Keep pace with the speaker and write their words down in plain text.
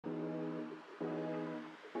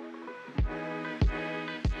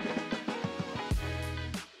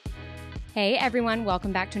Hey everyone,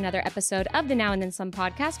 welcome back to another episode of the Now and Then Some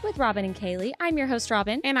podcast with Robin and Kaley. I'm your host,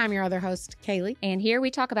 Robin. And I'm your other host, Kaley. And here we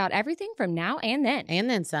talk about everything from now and then. And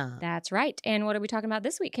then some. That's right. And what are we talking about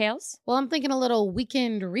this week, Kales? Well, I'm thinking a little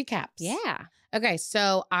weekend recaps. Yeah. Okay,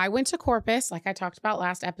 so I went to Corpus, like I talked about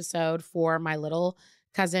last episode, for my little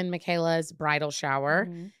cousin Michaela's bridal shower.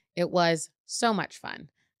 Mm-hmm. It was so much fun.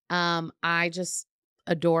 I just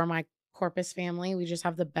adore my Corpus family. We just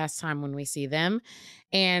have the best time when we see them.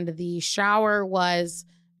 And the shower was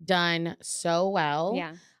done so well.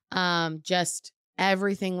 Yeah. Just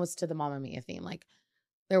everything was to the Mamma Mia theme. Like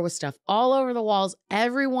there was stuff all over the walls.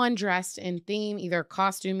 Everyone dressed in theme, either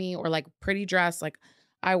costumey or like pretty dress. Like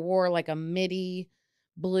I wore like a midi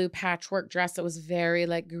blue patchwork dress that was very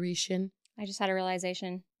like Grecian. I just had a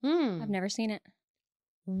realization. I've never seen it.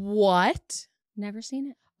 What? Never seen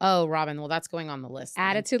it. Oh, Robin. Well, that's going on the list.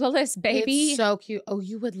 Add it to the list, baby. It's so cute. Oh,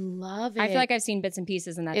 you would love it. I feel like I've seen bits and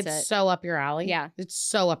pieces and that's it. It's so up your alley. Yeah. It's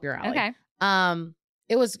so up your alley. Okay.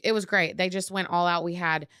 It was great. They just went all out. We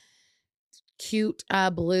had cute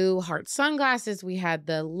blue heart sunglasses. We had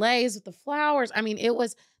the leis with the flowers. I mean, it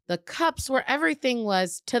was the cups where everything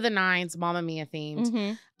was to the nines, Mamma Mia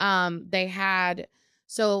themed. Mm-hmm.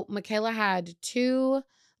 So Michaela had two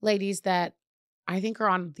ladies that I think are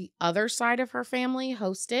on the other side of her family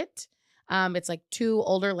host it. It's like two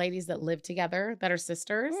older ladies that live together that are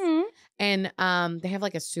sisters. Mm-hmm. And they have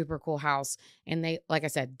like a super cool house. And they, like I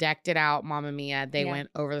said, decked it out, Mamma Mia. They went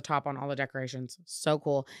over the top on all the decorations. So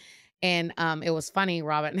cool. And it was funny,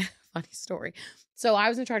 Robin. Funny story. So I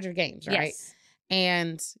was in charge of games, right? Yes.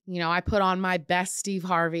 And, you know, I put on my best Steve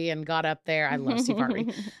Harvey and got up there. I love Steve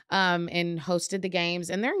Harvey. And hosted the games.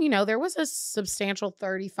 And there, you know, there was a substantial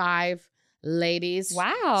 35 ladies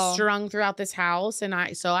strung throughout this house. And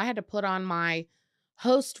I had to put on my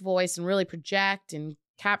host voice and really project and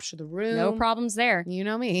capture the room. No problems there. You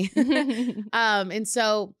know me. And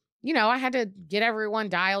so, you know, I had to get everyone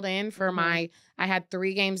dialed in for I had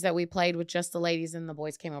 3 games that we played with just the ladies and the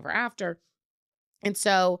boys came over after. And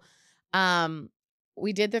so,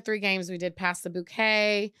 we did the 3 games. We did Pass the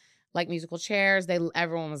Bouquet, like musical chairs.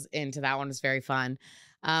 Everyone was into that one. It was very fun.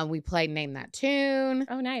 We played Name That Tune.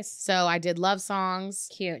 Oh, nice. So I did love songs.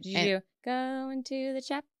 Cute. Did you do Go into the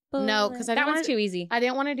Chapel? No, because that one's too easy. I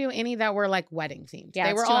didn't want to do any that were like wedding themed. Yeah,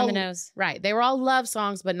 they were too all on the nose. Right. They were all love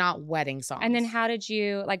songs, but not wedding songs. And then how did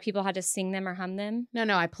you, like, people had to sing them or hum them?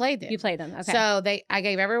 No, I played them. You played them. Okay. So I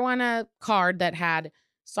gave everyone a card that had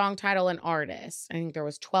song title and artist. I think there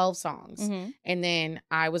was 12 songs. Mm-hmm. And then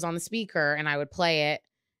I was on the speaker and I would play it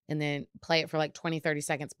and then play it for like 20, 30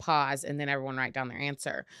 seconds, pause, and then everyone write down their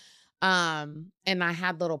answer. And I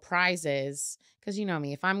had little prizes because you know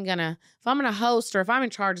me, if I'm gonna host or if I'm in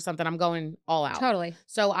charge of something, I'm going all out. Totally.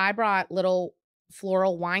 So I brought little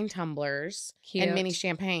floral wine tumblers Cute. and mini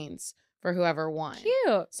champagnes for whoever won.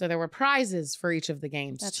 Cute. So there were prizes for each of the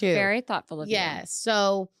games. That's too. very thoughtful of you. Yes.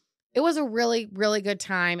 So it was a really, really good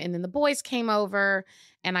time. And then the boys came over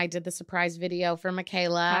and I did the surprise video for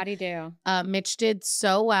Michaela. How'd you do? Mitch did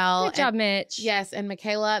so well. Good job, Mitch. Yes. And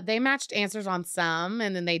Michaela, they matched answers on some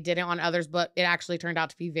and then they didn't on others, but it actually turned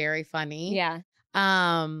out to be very funny. Yeah.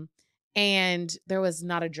 And there was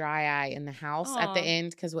not a dry eye in the house at the Aw.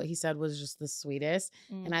 end because what he said was just the sweetest.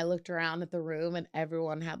 Mm. And I looked around at the room and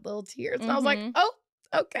everyone had little tears. And I was like, Mhm. oh,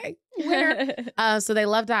 okay. Winner. So they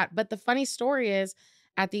loved that. But the funny story is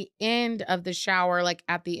at the end of the shower, like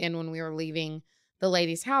at the end when we were leaving the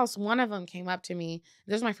lady's house, one of them came up to me.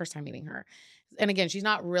 This was my first time meeting her. And again, she's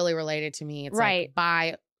not really related to me. It's Right. like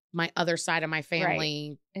by my other side of my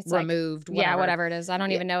family It's removed. Like, yeah, whatever it is. I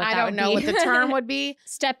don't even know what that would be. I don't know what the term would be.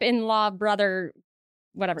 Step-in-law, brother,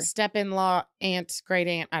 whatever. Step-in-law, aunt, great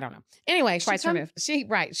aunt. I don't know. Anyway, Twice removed.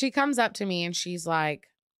 She comes up to me and she's like,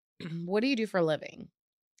 what do you do for a living?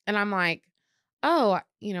 And I'm like, oh,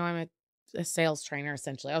 you know, I'm a sales trainer,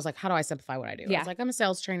 essentially. I was like, how do I simplify what I do? Yeah. I was like, I'm a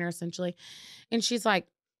sales trainer, essentially. And she's like,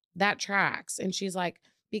 that tracks. And she's like,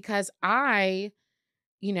 because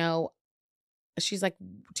she's like,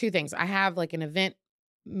 2 things. I have like an event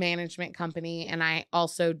management company and I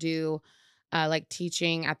also do like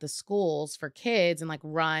teaching at the schools for kids and like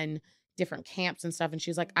run different camps and stuff. And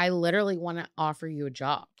she's like, I literally want to offer you a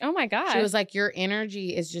job. Oh my God. She was like, your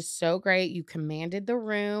energy is just so great. You commanded the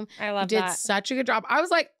room. I love You did that. such a good job. I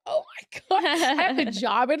was like, oh my God, I have a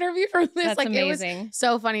job interview for this. That's like amazing. It was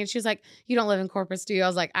so funny. And she's like, you don't live in Corpus, do you? I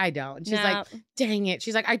was like, I don't. And she's like, dang it.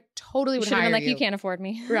 She's like, I totally would should have hire been like, you. you can't afford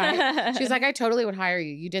me. Right. She's like, I totally would hire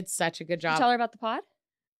you. You did such a good Did you job. tell her about the pod?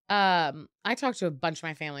 I talked to a bunch of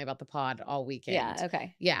my family about the pod all weekend. Yeah.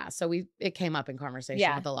 Okay. Yeah. So it came up in conversation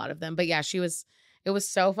Yeah. with a lot of them. But yeah, she was It was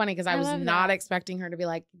so funny because I was love not that. expecting her to be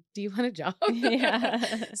like, do you want a job?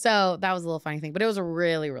 Yeah. So that was a little funny thing, but it was a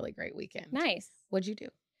really, really great weekend. Nice. What'd you do?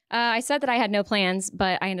 I said that I had no plans,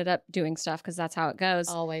 but I ended up doing stuff because that's how it goes.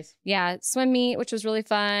 Always. Yeah, swim meet, which was really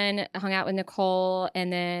fun. I hung out with Nicole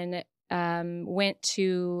and then went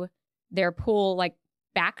to their pool, like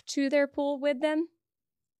back to their pool with them.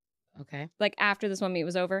 Okay. Like after the swim meet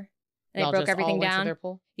was over. And they Y'all broke just everything all went to down. their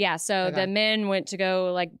pool? Yeah, so Okay. the men went to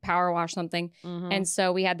go like power wash something. Mhm. And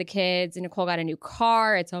so we had the kids and Nicole got a new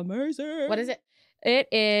car. It's amazing. What is it?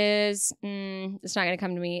 It is, it's not going to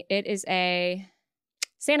come to me. It is a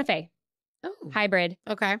Santa Fe Oh. hybrid.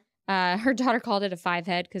 Okay. Her daughter called it a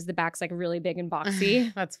 5-head because the back's like really big and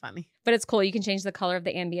boxy, That's funny. but it's cool. You can change the color of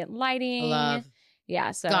the ambient lighting. I love.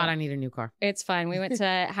 Yeah, so God, I need a new car. it's fun. We went to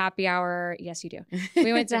happy hour. Yes, you do.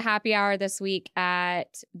 We went to happy hour this week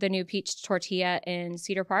at the new Peach Tortilla in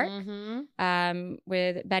Cedar Park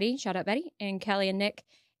with Betty. Shout out Betty and Kelly and Nick.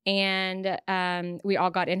 And we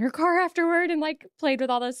all got in her car afterward and like played with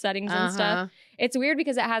all those settings and stuff. It's weird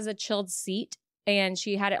because it has a chilled seat and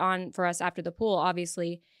she had it on for us after the pool,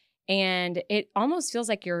 obviously. And it almost feels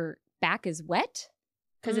like your back is wet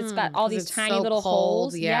because it's got all these tiny so little cold,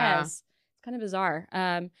 holes. yeah. Yes. It's kind of bizarre.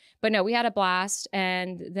 But no, we had a blast.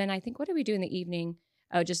 And then I think, what did we do in the evening?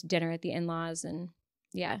 Oh, just dinner at the in-laws. And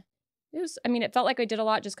yeah, it was, I mean, it felt like I did a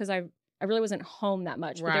lot just because I really wasn't home that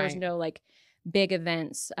much, but there was Right. no like big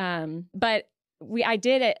events. But I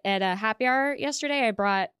did it at a happy hour yesterday. I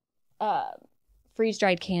brought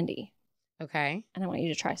freeze-dried candy. Okay. And I want you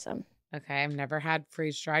to try some. Okay. I've never had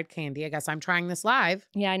freeze-dried candy. I guess I'm trying this live.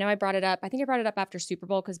 Yeah, I know I brought it up. I think I brought it up after Super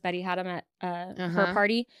Bowl because Betty had them at her Uh-huh.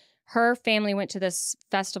 party. Her family went to this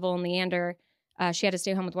festival in Leander. She had to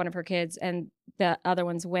stay home with one of her kids, and the other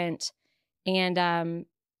ones went. And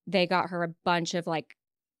they got her a bunch of like,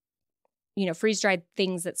 you know, freeze-dried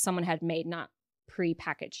things that someone had made, not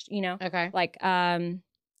pre-packaged, you know? Okay. Like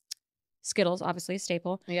Skittles, obviously a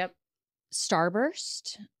staple. Yep.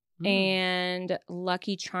 Starburst and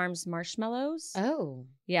Lucky Charms marshmallows. Oh.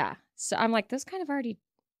 Yeah. So I'm like, those kind of already Are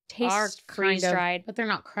taste kind of, freeze-dried. but they're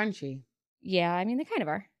not crunchy. Yeah, I mean, they kind of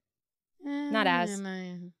are. Not as.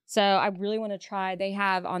 So I really want to try. They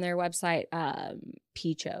have on their website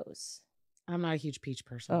Peachos. I'm not a huge peach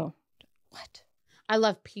person. Oh, what? I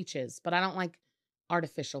love peaches, but I don't like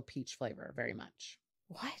artificial peach flavor very much.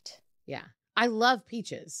 What? Yeah. I love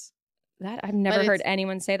peaches. That I've never But heard it's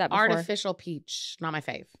anyone say that before. Artificial peach, not my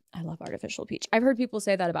fave. I love artificial peach. I've heard people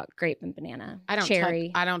say that about grape and banana. I don't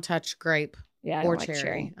cherry. I don't touch grape Yeah, I or don't like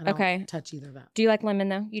cherry. I don't Okay. touch either of that. Do you like lemon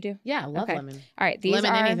though? You do? Yeah, I love Okay. lemon. All right. These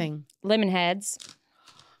Lemon are anything. lemon heads.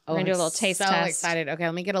 Oh, We're gonna do a I'm little taste so test. excited. Okay,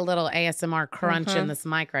 let me get a little ASMR crunch Uh-huh. in this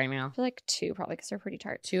mic right now. I feel like 2 probably because they're pretty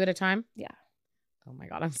tart. 2 at a time? Yeah. Oh my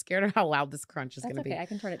God, I'm scared of how loud this crunch is That's going to okay. be. I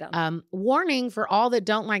can turn it down. Warning for all that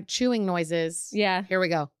don't like chewing noises. Yeah. Here we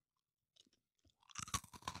go.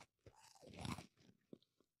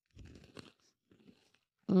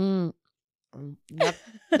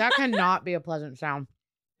 That cannot be a pleasant sound.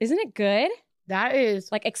 Isn't it good? That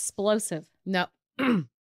is Like explosive. no.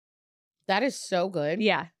 That is so good.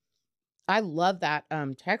 Yeah. I love that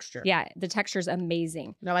texture. Yeah. The texture is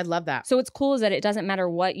amazing. No, I love that. So what's cool is that it doesn't matter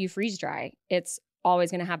what you freeze dry. It's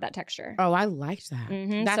always going to have that texture. Oh, I liked that.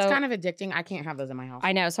 Mhm. That's So- kind of addicting. I can't have those in my house.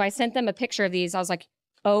 I know. So I sent them a picture of these. I was like,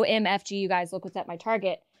 OMFG, you guys, look what's at my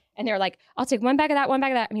Target. And they're like, I'll take one bag of that, one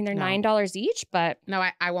bag of that. I mean, they're No. $9 each, but No,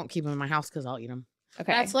 I won't keep them in my house because I'll eat them.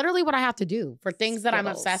 okay. That's literally what I have to do for things that I'm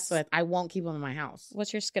Skittles. obsessed with. I won't keep them in my house.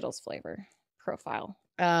 What's your Skittles flavor profile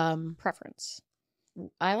preference?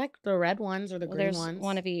 I like the red ones or the Well, green there's ones.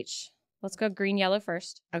 one of each. Let's go green, yellow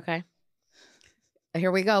first. Okay.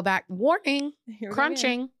 Here we go. Back. Warning. Here we go again.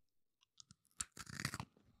 Crunching.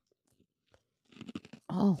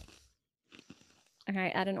 Oh.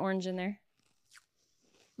 Okay, add an orange in there.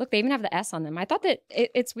 Look, they even have the S on them. I thought that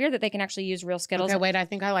it's weird that they can actually use real Skittles. Okay, wait. I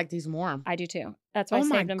think I like these more. I do too. That's why I Oh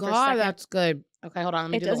my saved them for a God, second. that's good. Okay, hold on.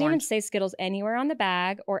 Let me It do the doesn't even orange. say Skittles anywhere on the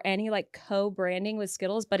bag or any like co-branding with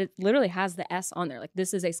Skittles, but it literally has the S on there. Like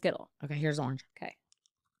this is a Skittle. Okay, here's orange. Okay.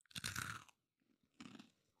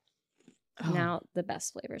 Oh, Now the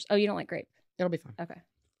best flavors. Oh, you don't like grape. it'll be fine. Okay.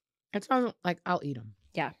 It sounds like I'll eat them.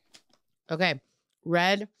 Yeah. Okay,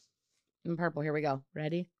 red and purple. Here we go.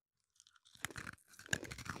 Ready?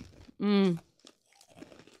 Mmm.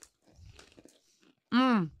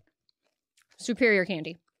 Superior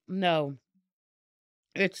candy. No.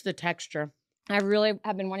 It's the texture. I really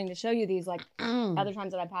have been wanting to show you these like Mm. other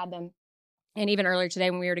times that I've had them. And even earlier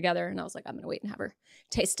today when we were together, and I was like, I'm going to wait and have her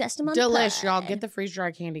taste test them on Delish, the y'all. pod. Get the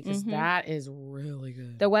freeze-dried candy because that is really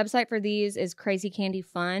good. The website for these is Crazy Candy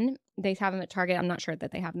Fun. They have them at Target. I'm not sure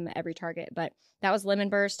that they have them at every Target, but that was Lemon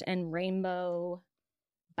Burst and Rainbow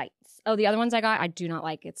Bites. Oh, the other ones I got, I do not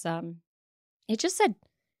like. It's it just said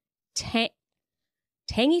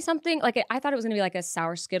tangy something. Like I thought it was gonna be like a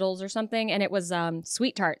sour Skittles or something, and it was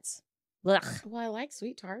sweet tarts. Ugh. Well, I like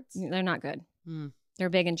sweet tarts. They're not good. Mm. They're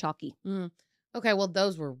big and chalky. Mm. Okay, well,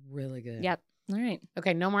 those were really good. Yep. All right.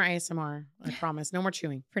 Okay, no more ASMR. I promise. No more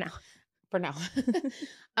chewing. For now. For now.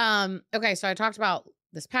 Okay, so I talked about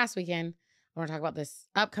this past weekend. I want to talk about this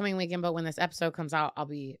upcoming weekend, but when this episode comes out, it'll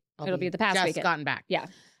be the past just weekend. Gotten back. Yeah.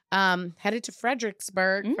 Headed to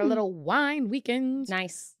Fredericksburg for a little wine weekend.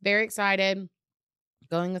 Nice. Very excited.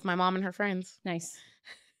 Going with my mom and her friends. Nice.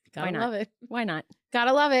 Gotta love it. Why not?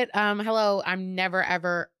 Gotta love it. Hello. I'm never,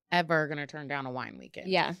 ever, ever gonna turn down a wine weekend.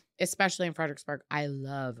 Yeah. Especially in Fredericksburg. I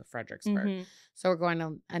love Fredericksburg. So we're going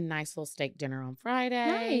to a nice little steak dinner on Friday.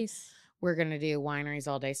 Nice. We're going to do wineries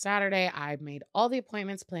all day Saturday. I made all the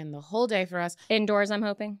appointments, planned the whole day for us. Indoors, I'm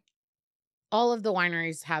hoping. All of the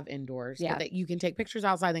wineries have indoors. Yeah. So that you can take pictures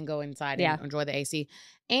outside, then go inside and enjoy the AC.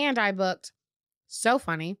 And I booked, so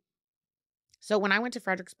funny. So when I went to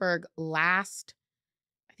Fredericksburg last,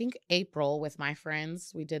 I think April with my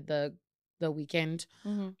friends, we did the weekend.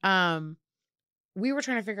 We were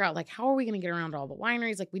trying to figure out, like, how are we going to get around to all the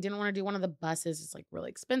wineries? Like, we didn't want to do one of the buses. It's, like, really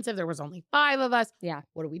expensive. There was only 5 of us. Yeah.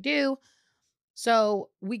 What do we do? So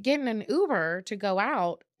we get in an Uber to go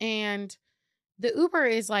out, and the Uber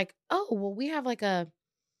is like, oh, well, we have, like, a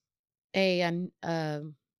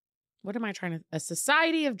what am I trying to, a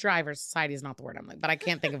society of drivers. Society is not the word I'm like, but I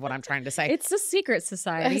can't think of what I'm trying to say. It's a secret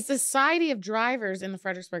society. A society of drivers in the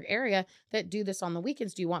Fredericksburg area that do this on the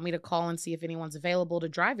weekends. Do you want me to call and see if anyone's available to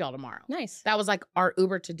drive y'all tomorrow? Nice. That was like our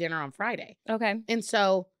Uber to dinner on Friday. Okay. And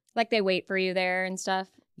so, like, they wait for you there and stuff?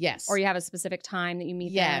 yes. Or you have a specific time that you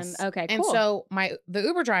meet them? Okay, cool. And so the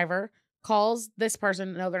Uber driver calls this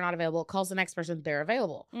person, no, they're not available, calls the next person, they're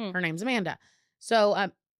available. Her name's Amanda. So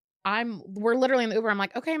we're literally in the Uber. I'm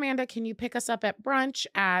like, okay, Amanda, can you pick us up at brunch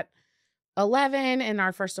at 11? And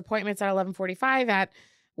our first appointment's at 11:45 at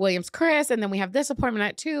Williams Chris. And then we have this appointment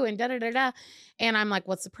at 2 and da-da-da-da. And I'm like,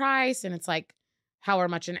 what's the price? And it's like, however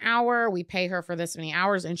much an hour. We pay her for this many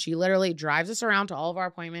hours. And she literally drives us around to all of our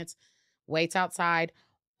appointments, waits outside.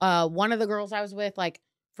 One of the girls I was with, like,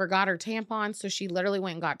 forgot her tampons. So she literally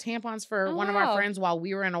went and got tampons for one of our friends while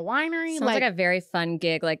we were in a winery. Sounds like a very fun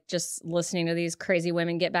gig, like just listening to these crazy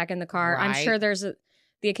women get back in the car. Right. I'm sure there's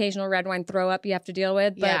the occasional red wine throw up you have to deal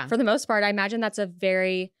with. But for the most part, I imagine that's a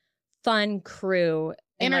very fun crew.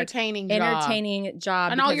 Entertaining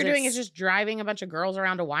job. And all you're doing is just driving a bunch of girls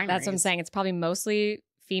around to wineries. That's what I'm saying. It's probably mostly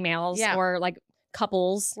females or like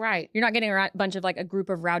couples. Right. You're not getting a bunch of like a group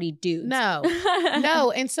of rowdy dudes. No.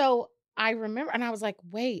 No. And so I remember, and I was like,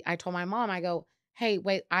 wait, I told my mom, I go, hey,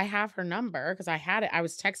 wait, I have her number because I had it. I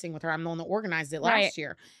was texting with her. I'm the one that organized it last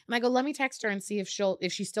year. And I go, let me text her and see if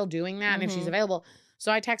she's still doing that and if she's available.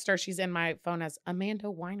 So I text her. She's in my phone as Amanda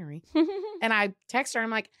Winery. And I text her.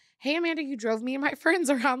 I'm like, hey, Amanda, you drove me and my friends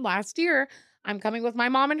around last year. I'm coming with my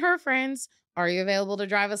mom and her friends. Are you available to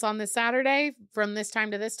drive us on this Saturday from this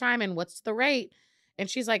time to this time? And what's the rate? And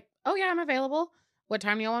she's like, oh, yeah, I'm available. What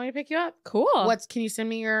time do you want me to pick you up? Cool. Can you send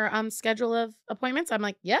me your schedule of appointments? I'm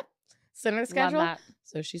like, yep. Send her the schedule. Love that.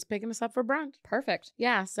 So she's picking us up for brunch. Perfect.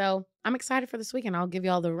 Yeah. So I'm excited for this weekend. I'll give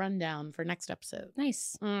you all the rundown for next episode.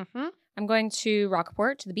 Nice. Mm-hmm. I'm going to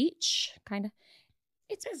Rockport to the beach, kind of.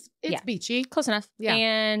 It's beachy. Close enough. Yeah.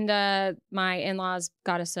 And my in-laws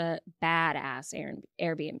got us a badass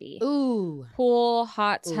Airbnb. Ooh. Pool,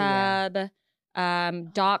 hot tub,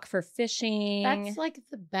 dock for fishing. That's like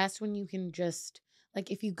the best when you can just,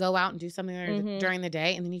 like, if you go out and do something there during the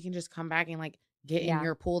day and then you can just come back and like get in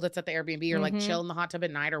your pool that's at the Airbnb or like chill in the hot tub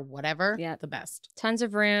at night or whatever. Yeah. The best. Tons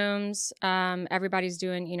of rooms. Everybody's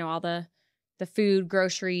doing, all the food,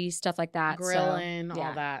 grocery, stuff like that. Grilling,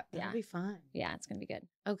 all that. Yeah. That'll be fun. Yeah, it's going to be good.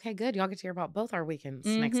 Okay, good. Y'all get to hear about both our weekends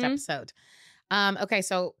next episode. Okay,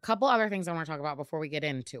 so a couple other things I want to talk about before we get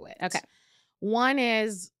into it. Okay. One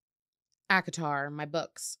is ACOTAR, my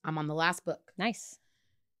books. I'm on the last book. Nice.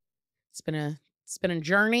 It's been a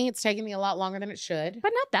journey. It's taken me a lot longer than it should.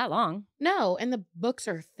 But not that long. No, and the books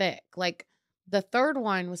are thick. Like the third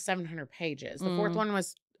one was 700 pages. The fourth one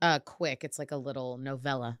was quick. It's like a little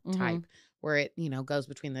novella type where it, goes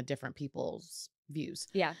between the different people's views.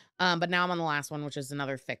 Yeah. But now I'm on the last one, which is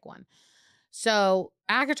another thick one. So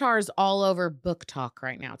ACOTAR is all over book talk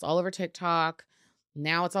right now. It's all over TikTok.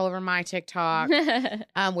 Now it's all over my TikTok,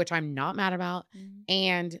 which I'm not mad about.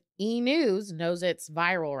 And E! News knows it's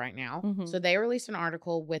viral right now. So they released an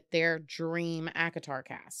article with their dream ACOTAR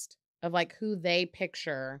cast of like who they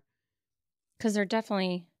picture. Because they're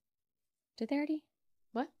definitely... Did they already?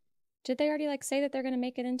 What? Did they already like say that they're going to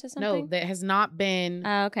make it into something? No, that has not been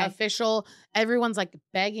official. Everyone's like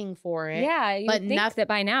begging for it. Yeah, you would think that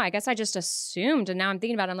by now. I guess I just assumed, and now I'm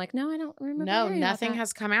thinking about it. I'm like, no, I don't remember. No, nothing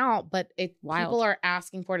has come out, but people are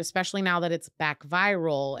asking for it, especially now that it's back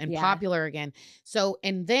viral and popular again. So,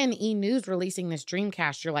 and then E! News releasing this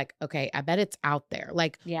Dreamcast, you're like, okay, I bet it's out there.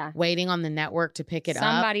 Like, waiting on the network to pick it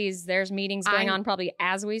up. There's meetings going on probably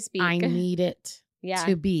as we speak. I need it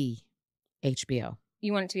to be HBO.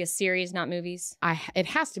 You want it to be a series, not movies? It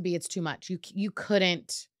has to be. It's too much. You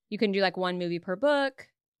couldn't. You couldn't do like one movie per book?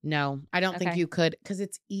 No, I don't think you could, because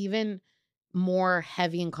it's even more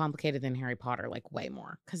heavy and complicated than Harry Potter, like way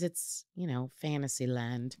more, because it's, fantasy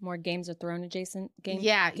land. More Games of Thrones adjacent?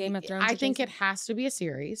 Game of Thrones I think it has to be a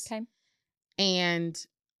series. Okay. And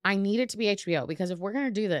I need it to be HBO, because if we're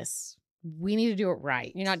going to do this, we need to do it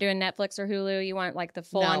right. You're not doing Netflix or Hulu? You want like the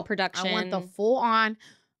full-on production? I want the full-on.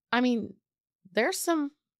 I mean... There's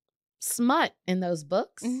some smut in those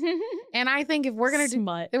books. And I think if we're going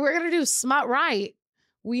to do smut right,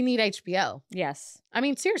 we need HBO. Yes. I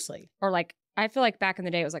mean, seriously. Or like, I feel like back in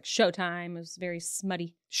the day, it was like Showtime. It was very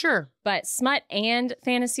smutty. Sure. But smut and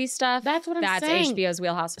fantasy stuff. That's what I'm saying. That's HBO's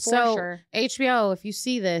wheelhouse for sure. HBO, if you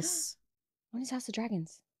see this. When is House of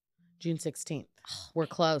Dragons? June 16th. We're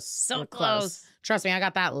close. We're close. Trust me, I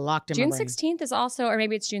got that locked in my brain. June 16th is also, or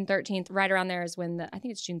maybe it's June 13th. Right around there is when I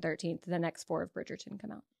think it's June 13th, the next 4 of Bridgerton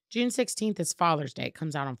come out. June 16th is Father's Day. It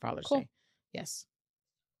comes out on Father's Day. Yes.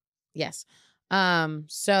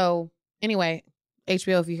 So anyway,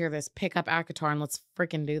 HBO, if you hear this, pick up ACOTAR and let's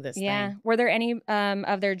freaking do this thing. Were there any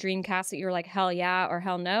of their dream casts that you were like, hell yeah or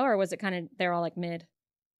hell no? Or was it kind of, they're all like mid?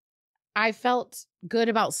 I felt good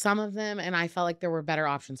about some of them, and I felt like there were better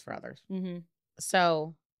options for others.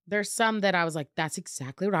 So there's some that I was like, that's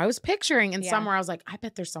exactly what I was picturing. And some where I was like, I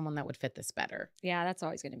bet there's someone that would fit this better. Yeah, that's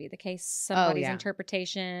always going to be the case. Somebody's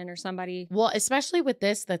interpretation or somebody. Well, especially with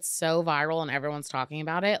this that's so viral and everyone's talking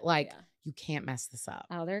about it. Like, you can't mess this up.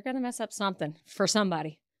 Oh, they're going to mess up something for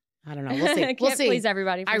somebody. I don't know. We'll see. Can't please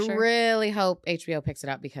everybody for sure. I really hope HBO picks it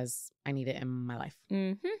up because I need it in my life.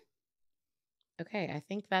 Okay, I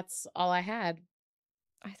think that's all I had.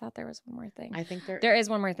 I thought there was one more thing. I think there is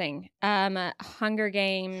one more thing. Hunger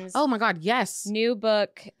Games. Oh my God, yes. New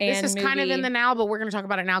book and this is movie. kind of in the now, but we're going to talk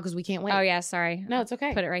about it now because we can't wait. Oh yeah, sorry. No, it's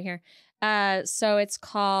okay. Put it right here. So it's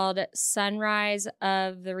called Sunrise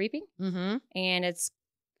of the Reaping, and it's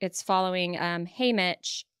following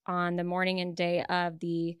Haymitch on the morning and day of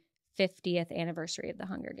the 50th anniversary of the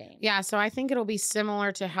Hunger Games. Yeah, so I think it'll be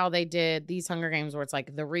similar to how they did these Hunger Games, where it's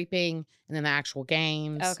like the reaping and then the actual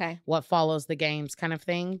games. Okay. What follows the games kind of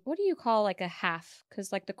thing. What do you call like a half?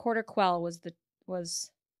 Because like the quarter quell was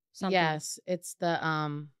something. Yes, it's the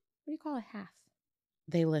What do you call a half?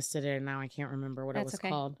 They listed it and now I can't remember what it was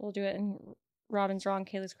called. We'll do it in Robin's wrong,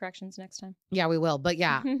 Kaley's corrections next time. Yeah, we will. But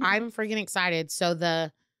yeah, I'm freaking excited. So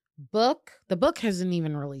the book hasn't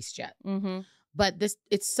even released yet. But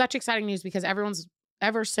it's such exciting news because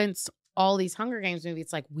ever since all these Hunger Games movies,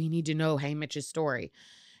 it's like, we need to know Haymitch's story.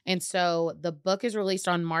 And so the book is released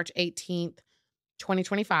on March 18th,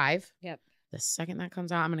 2025. Yep. The second that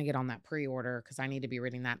comes out, I'm going to get on that pre-order because I need to be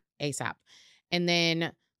reading that ASAP. And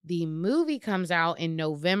then the movie comes out in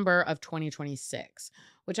November of 2026,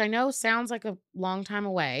 which I know sounds like a long time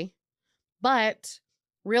away. But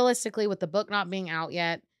realistically, with the book not being out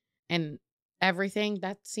yet and everything,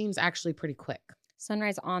 that seems actually pretty quick.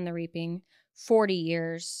 Sunrise on the Reaping, 40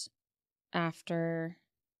 years after.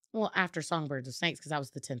 Well, after Songbirds of Snakes, because that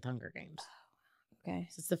was the 10th Hunger Games. Okay.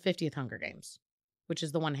 So it's the 50th Hunger Games, which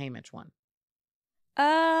is the one Haymitch won.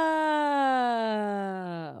 Oh.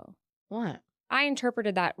 What? I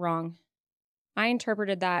interpreted that wrong. I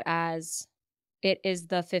interpreted that as it is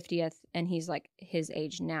the 50th and he's like his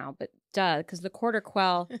age now. But duh, because the quarter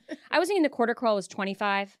quell, I was thinking the quarter quell was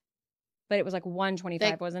 25. But it was like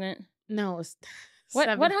 125, wasn't it? No, it was What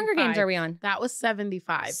Hunger Games are we on? That was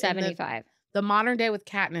 75. 75. The modern day with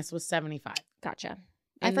Katniss was 75. Gotcha.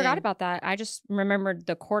 I forgot about that. I just remembered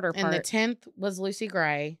the quarter part. And the 10th was Lucy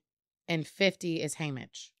Gray, and 50 is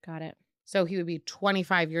Haymitch. Got it. So he would be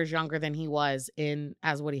 25 years younger than he was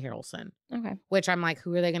as Woody Harrelson. Okay. Which I'm like,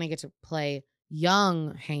 who are they going to get to play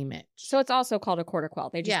young Haymitch? So it's also called a quarter quell.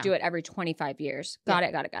 They just do it every 25 years. Got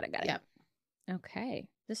it. Yep. Okay.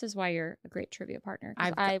 This is why you're a great trivia partner.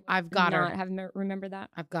 I've got her. I haven't remembered that.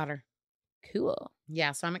 I've got her. Cool.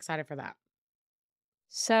 Yeah, so I'm excited for that.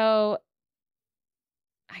 So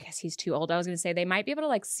I guess he's too old. I was going to say they might be able to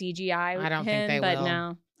like CGI I don't him, think they but will.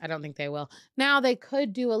 no. I don't think they will. Now they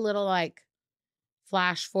could do a little like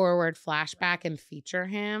flash forward, flashback and feature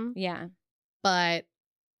him. Yeah. But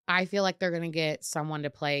I feel like they're going to get someone to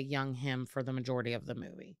play young him for the majority of the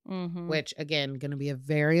movie, which again, going to be a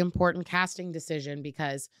very important casting decision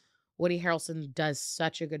because Woody Harrelson does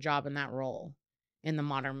such a good job in that role in the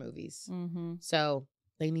modern movies. So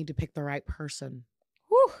they need to pick the right person.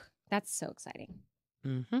 Whew. That's so exciting.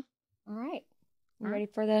 Mm-hmm. All right. You ready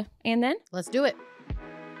for the and then? Let's do it.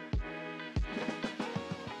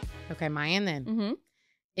 Okay, my and then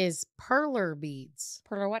is perler beads.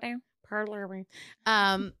 Perler what now? Perler beads.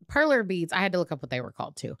 Perler beads. I had to look up what they were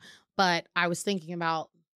called too. But I was thinking about,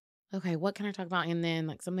 okay, what can I talk about? And then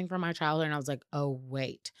like something from my childhood. And I was like, oh,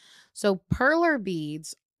 wait. So perler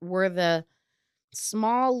beads were the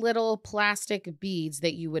small little plastic beads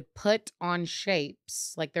that you would put on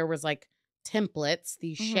shapes. Like there was like templates,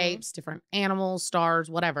 these shapes, different animals, stars,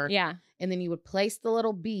 whatever. Yeah. And then you would place the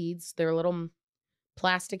little beads, their little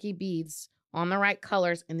plasticky beads on the right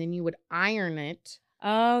colors. And then you would iron it.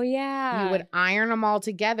 Oh, yeah. You would iron them all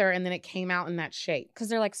together and then it came out in that shape. Because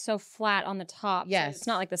they're like so flat on the top. Yes. So it's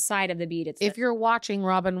not like the side of the bead. It's if you're watching,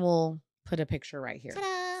 Robin will put a picture right here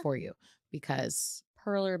Ta-da! for you because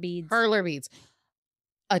perler beads. Perler beads.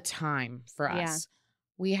 A time for us.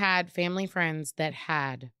 We had family friends that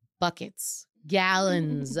had buckets,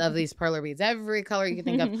 gallons of these perler beads, every color you could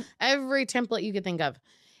think of, every template you could think of.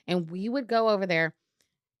 And we would go over there,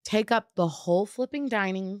 take up the whole flipping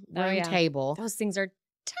dining room table. Those things are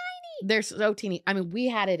tiny. They're so teeny. I mean, we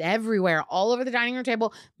had it everywhere, all over the dining room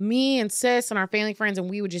table, me and sis and our family friends, and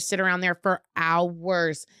we would just sit around there for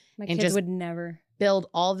hours. My and kids just would never build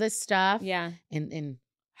all this stuff. Yeah. And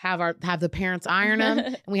have the parents iron them.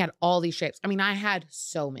 And we had all these shapes. I mean, I had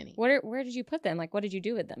so many. Where did you put them? Like, what did you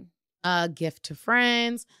do with them? Gift to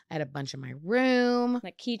friends. I had a bunch in my room.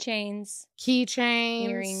 Like keychains.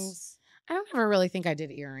 Earrings. I don't ever really think I did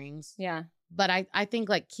earrings. Yeah. But I think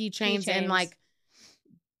like keychains and like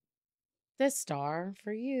this star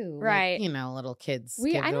for you. Right. Like, you know, little kids.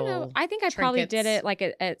 I don't know. I think I probably did it like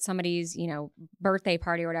at somebody's, birthday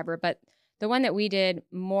party or whatever. But the one that we did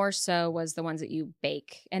more so was the ones that you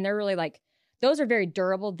bake. And they're really like, those are very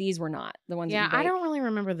durable. These were not the ones that you bake. I don't really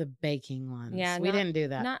remember the baking ones. Yeah. We didn't do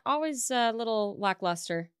that. Not always a little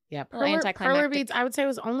lackluster. Yeah. Perler beads, I would say it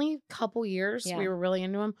was only a couple years we were really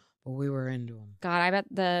into them. But we were into them. God, I bet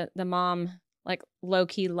the mom like low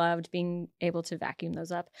key loved being able to vacuum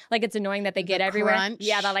those up. Like it's annoying that they get everywhere. Crunch.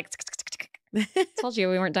 Yeah, that like. Told you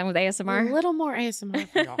we weren't done with ASMR. A little more ASMR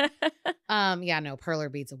for y'all. Yeah, no,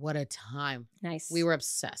 perler beads. What a time. Nice. We were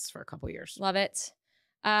obsessed for a couple years. Love it.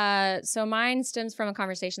 So mine stems from a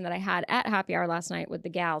conversation that I had at happy hour last night with the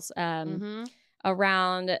gals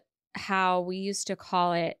around how we used to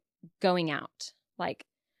call it going out. Like,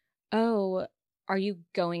 oh, are you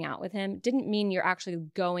going out with him? Didn't mean you're actually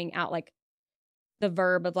going out, like the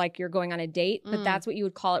verb of like you're going on a date, but that's what you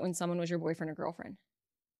would call it when someone was your boyfriend or girlfriend.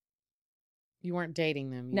 You weren't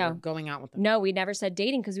dating them. You were going out with them. No, we never said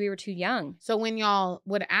dating because we were too young. So when y'all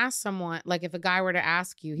would ask someone, like if a guy were to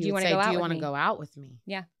ask you, he would say, do you want to go out with me?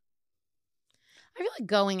 Yeah. I feel like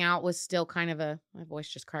going out was still kind of my voice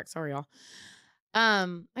just cracked. Sorry, y'all. I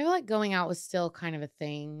feel like going out was still kind of a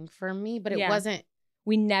thing for me, but it wasn't.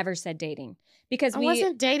 We never said dating because we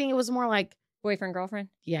wasn't dating. It was more like boyfriend, girlfriend.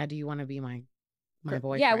 Yeah. Do you want to be my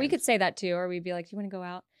boyfriend? Yeah, we could say that too. Or we'd be like, do you want to go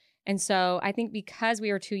out? And so I think because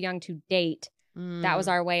we were too young to date, that was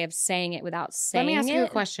our way of saying it without saying it. Let me ask you a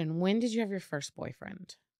question. When did you have your first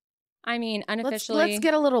boyfriend? I mean, unofficially. Let's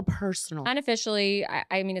get a little personal. Unofficially,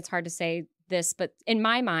 I mean, it's hard to say this, but in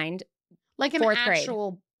my mind, like an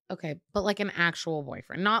actual, grade. Okay, but like an actual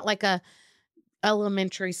boyfriend, not like a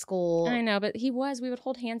elementary school. I know, but we would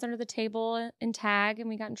hold hands under the table and tag, and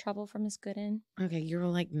we got in trouble from Miss Gooden. Okay, you were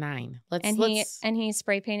like 9. He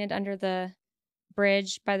spray painted under the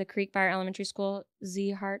bridge by the creek by our elementary school,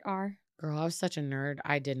 Z Heart R. Girl, I was such a nerd.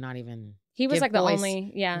 I did not even. He was like the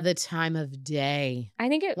only, the time of day. I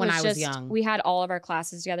think when I was young. We had all of our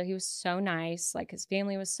classes together. He was so nice. Like his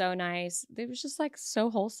family was so nice. It was just like so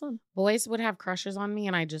wholesome. Boys would have crushes on me,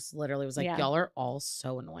 and I just literally was like, y'all are all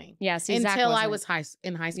so annoying. Yeah, see, until I was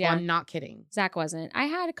in high school. Yeah. I'm not kidding. Zach wasn't. I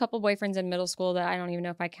had a couple boyfriends in middle school that I don't even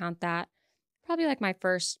know if I count that. Probably like my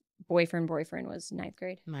first boyfriend was 9th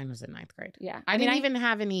grade. Mine was in 9th grade. Yeah, I didn't even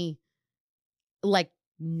have any like.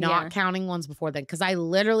 Not counting ones before then, because I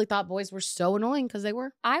literally thought boys were so annoying because they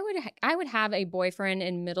were. I would have a boyfriend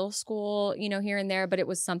in middle school, here and there, but it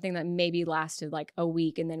was something that maybe lasted like a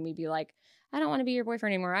week, and then we'd be like, I don't want to be your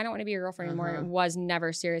boyfriend anymore. I don't want to be your girlfriend anymore. It was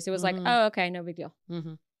never serious. It was like, oh, okay, no big deal.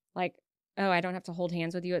 Like oh, I don't have to hold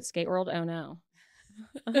hands with you at Skate World. Oh no.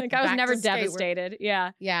 Like I was Back never to Skate World. devastated.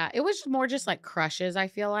 Yeah. Yeah, it was more just like crushes, I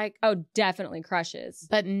feel like. Oh, definitely crushes.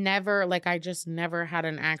 But never, like, I just never had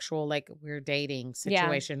an actual, like, we're dating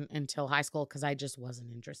situation until high school because I just wasn't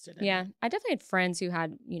interested in it. I definitely had friends who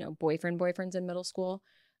had, boyfriends in middle school.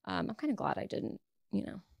 I'm kind of glad I didn't,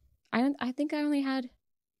 I think I only had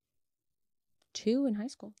 2 in high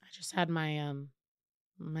school. I just had my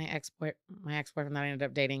my ex-boyfriend that I ended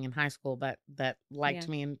up dating in high school, but that liked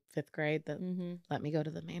me in 5th grade, that let me go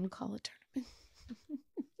to the man college tournament.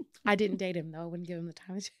 I didn't date him, though. I wouldn't give him the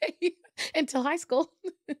time of day until high school.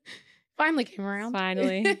 Finally came around.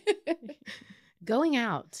 Finally. Going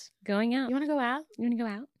out. You want to go out? You want to go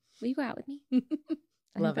out? Will you go out with me?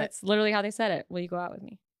 Love it. That's literally how they said it. Will you go out with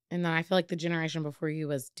me? And then I feel like the generation before you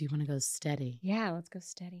was, do you want to go steady? Yeah, let's go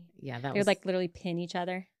steady. Yeah, They would like literally pin each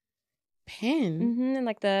other. Pin? In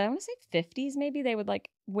like I want to say 50s maybe, they would like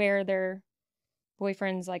wear their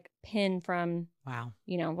boyfriend's like pin from, wow,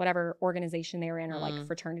 whatever organization they were in or like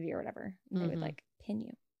fraternity or whatever. And they would like pin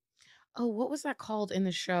you. Oh, what was that called in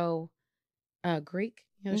the show? Greek?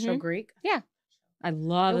 The show Greek? Yeah. I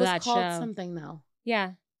love that show. It was called something though.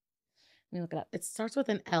 Yeah. Let me look it up. It starts with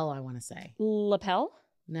an L, I want to say. Lapel?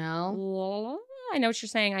 No. I know what you're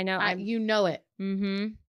saying. I know. You know it.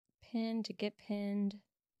 Pin, to get pinned.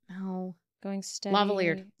 No. Going steady.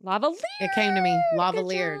 Lavalier. It came to me.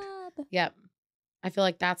 Lavalier. Yep. I feel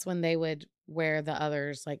like that's when they would wear the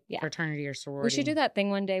others, like fraternity or sorority. We should do that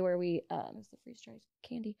thing one day where we, it's the freeze dried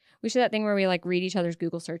candy. We should do that thing where we like read each other's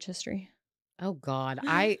Google search history. Oh God.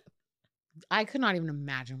 I could not even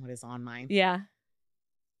imagine what is on mine. Yeah.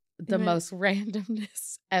 The most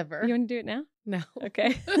randomness ever. You want to do it now? No.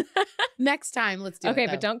 Okay. Next time, let's do it. Okay,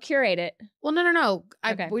 but don't curate it. Well, no.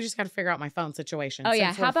 Okay. We just got to figure out my phone situation. Oh,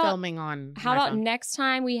 yeah. How about filming on? How about next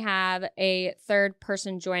time we have a third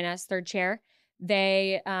person join us, third chair?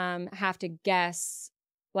 They have to guess.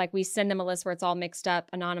 Like we send them a list where it's all mixed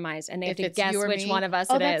up, anonymized, and they have to guess which one of us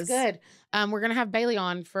it is. Oh, that's good. We're gonna have Bailey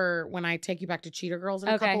on for when I take you back to Cheater Girls in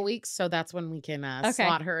a couple weeks, so that's when we can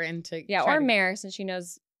slot her into. Yeah, or Mare, since she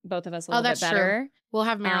knows both of us a little bit better. True. We'll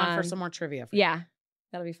have Mare on for some more trivia. Yeah,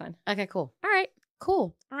 that'll be fun. Okay, cool. All right,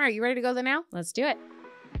 cool. All right, you ready to go then now? Let's do it.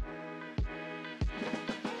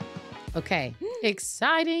 Okay.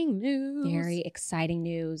 Exciting news. Very exciting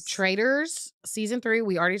news. Traitors season 3,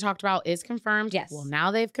 we already talked about, is confirmed. Yes. Well,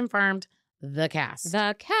 now they've confirmed the cast.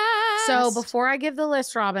 The cast. So before I give the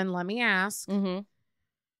list, Robin, let me ask,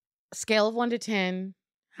 scale of 1 to 10,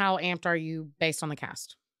 how amped are you based on the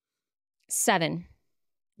cast? 7.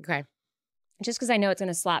 Okay. Just because I know it's going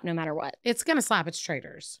to slap no matter what. It's going to slap. It's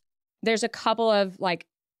Traitors. There's a couple of like,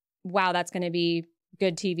 wow, that's going to be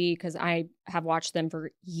good TV because I have watched them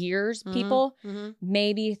for years, people.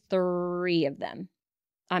 Maybe 3 of them.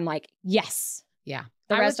 I'm like, yes. Yeah.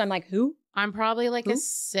 The rest, I'm like, who? I'm probably like a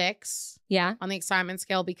 6 on the excitement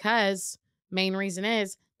scale because main reason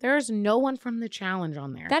is there's no one from the challenge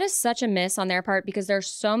on there. That is such a miss on their part because there's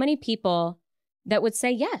so many people that would say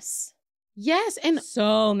yes. Yes. And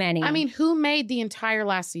so many. I mean, who made the entire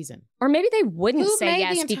last season? Or maybe they wouldn't say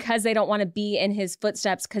yes because they don't want to be in his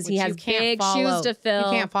footsteps because he has big shoes to fill.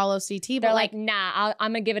 You can't follow CT. They're like, nah,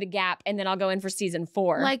 I'm going to give it a gap and then I'll go in for season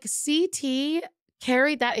 4. Like CT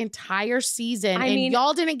carried that entire season and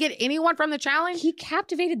y'all didn't get anyone from the challenge. He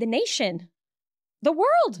captivated the nation. The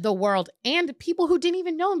world. The world. And people who didn't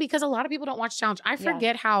even know him because a lot of people don't watch challenge. I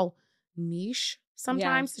forget how niche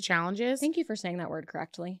sometimes the challenge is. Thank you for saying that word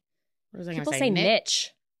correctly. What was I People say? Say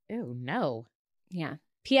niche. Ew, no. Yeah.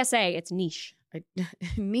 PSA, it's niche.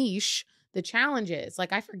 Niche. The challenge is.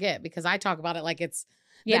 Like, I forget because I talk about it like it's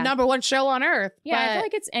the number 1 show on earth. Yeah, I feel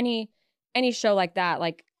like it's any show like that.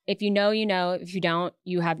 Like, if you know, you know. If you don't,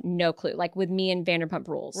 you have no clue. Like with me and Vanderpump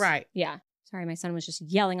Rules. Right. Yeah. Sorry, my son was just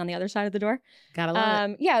yelling on the other side of the door. Gotta love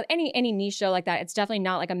it. Yeah, any niche show like that, it's definitely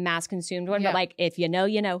not like a mass consumed one, but like if you know,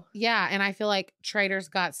 you know. Yeah, and I feel like Traitors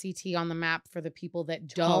got CT on the map for the people that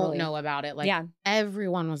don't know about it. Like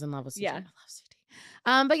everyone was in love with CT. Yeah. I love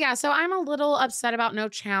CT. But yeah, so I'm a little upset about no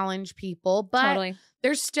challenge people, but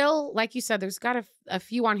there's still, like you said, there's got a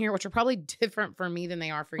few on here which are probably different for me than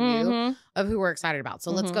they are for you of who we're excited about.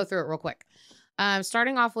 So let's go through it real quick.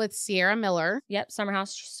 Starting off with Sierra Miller. Yep, Summer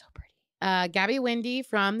House. She's so pretty. Gabby Wendy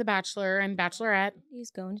from The Bachelor and Bachelorette.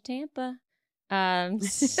 He's going to Tampa.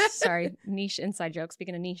 Sorry, niche inside joke.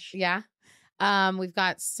 Speaking of niche. Yeah. We've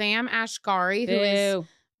got Sam Ashgari, who is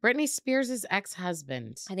Britney Spears'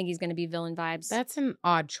 ex-husband. I think he's going to be villain vibes. That's an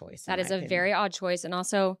odd choice. That is a very odd choice. And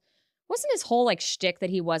also, wasn't his whole like shtick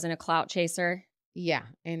that he wasn't a clout chaser? Yeah.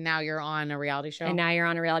 And now you're on a reality show. And now you're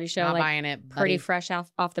on a reality show. Not like, buying it. pretty Buddy. fresh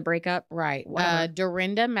off the breakup. Right. Whatever.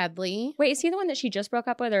 Dorinda Medley. Wait, is he the one that she just broke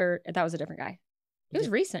up with, or that was a different guy? It was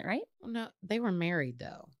recent, right? No, they were married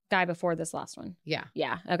though. Guy before this last one. Yeah.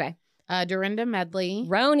 Yeah. Okay. Dorinda Medley.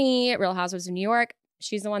 Roni, Real Housewives of New York.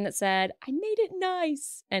 She's the one that said, "I made it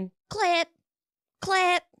nice." And clip.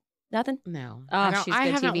 Nothing. No. Oh, she's I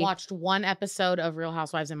good haven't TV. watched one episode of Real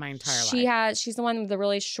Housewives in my entire life. She's the one with the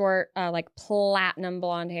really short, like platinum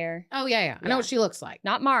blonde hair. Oh, yeah. I know what she looks like.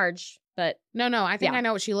 Not Marge, but No, I think Yeah. I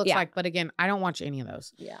know what she looks Yeah. like. But again, I don't watch any of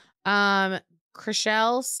those. yeah,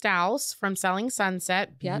 Chriselle Staus from Selling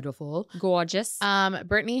Sunset. Yep. Beautiful. gorgeous.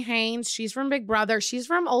 Brittany Haynes. She's from Big Brother. She's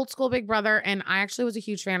from old school Big Brother. And I actually was a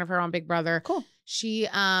huge fan of her on Big Brother. Cool. She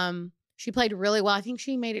played really well. I think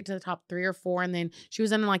she made it to the top 3 or 4. And then she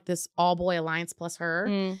was in like this all boy alliance plus her.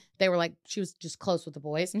 Mm. They were like, she was just close with the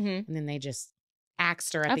boys. Mhm. And then they just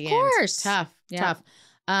axed her at Of the course. end. Tough.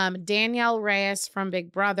 Danielle Reyes from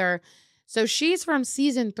Big Brother. So she's from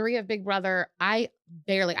season 3 of Big Brother. I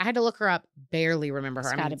had to look her up, barely remember her.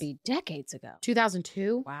 It's got to be decades ago.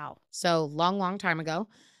 2002. Wow. So long time ago.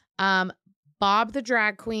 Bob the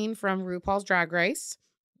drag queen from RuPaul's Drag Race.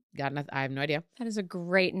 I have no idea. That is a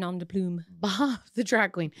great nom de plume. Bob the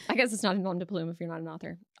drag queen. I guess it's not a nom de plume if you're not an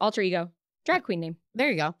author. Alter ego. Drag queen name. There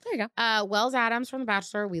you go. There you go. Wells Adams from The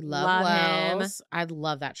Bachelor. We love Wells. I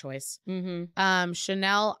love that choice. Mm-hmm.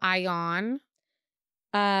 Chanel Ayan.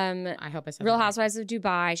 I hope I said Real that right. Housewives of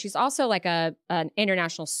Dubai. She's also like an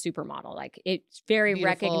international supermodel. Like it's very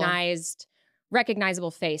Beautiful.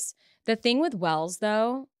 recognizable face. The thing with Wells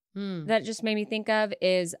though, that just made me think of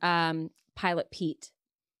is Pilot Pete.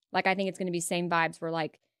 Like I think it's going to be same vibes where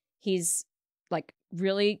like he's like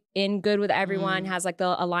really in good with everyone, has like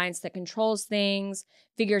the alliance that controls things,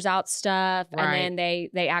 figures out stuff, Right. and then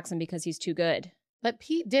they axe him because he's too good. But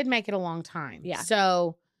Pete did make it a long time. Yeah.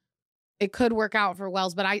 So it could work out for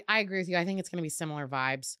Wells, but I agree with you. I think it's going to be similar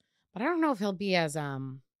vibes. But I don't know if he'll be as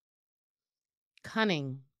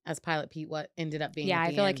cunning as Pilot Pete what ended up being. Yeah, at I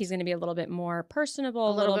the feel like end. he's going to be a little bit more personable,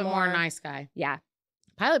 a little bit more nice guy. Yeah.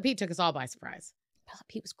 Pilot Pete took us all by surprise. Pilot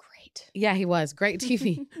Pete was great. Yeah, he was. Great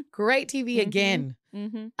TV. Great TV Mhm. again.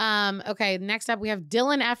 Mm-hmm. Okay, next up we have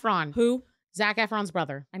Dylan Efron. Who? Zac Efron's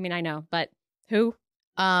brother. I mean, I know, but who?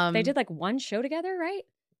 They They did like one show together, right?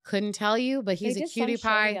 couldn't tell you, but he's They a did some cutie show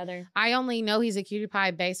pie. together. I only know he's a cutie pie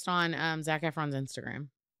based on Zac Efron's Instagram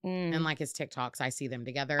Mm. and like his TikToks. I see them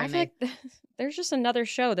together. I And feel like there's just another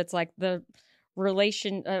show that's like the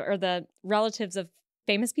relation or the relatives of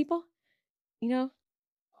famous people, you know,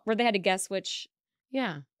 where they had to guess which.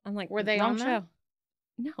 yeah. I'm like, Were they wrong on show? that?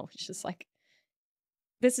 No, it's just like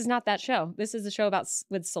this is not that show. This is a show about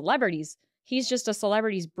with celebrities. He's just a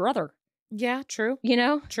celebrity's brother, Yeah, true. you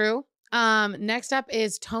know. True. Next up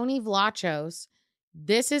is Tony Vlachos.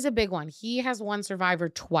 This is a big one. He has won Survivor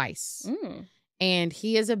twice. Mm. And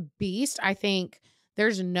he is a beast. I think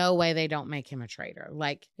there's no way they don't make him a traitor.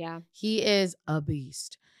 Like, Yeah. he is a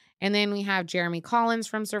beast. And then we have Jeremy Collins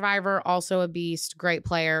from Survivor, also a beast, great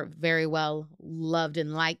player, very well loved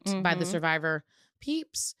and liked by the Mhm. Survivor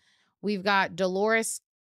peeps. We've got Dolores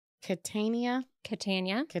Catania.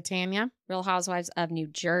 Catania, Real Housewives of New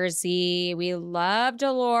Jersey. We love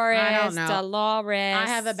Dolores. I don't know. Dolores. I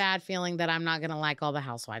have a bad feeling that I'm not going to like all the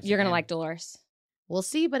housewives. You're gonna again. like Dolores. We'll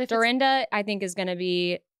see, but if it's Dorinda, I think, is gonna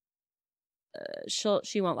be.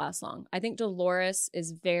 She won't last long. I think Dolores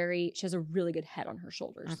is she has a really good head on her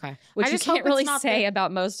shoulders, okay. which I you just hope can't it's really not say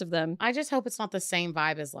about most of them. I just hope it's not the same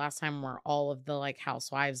vibe as last time where all of the like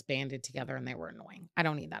housewives banded together and they were annoying. I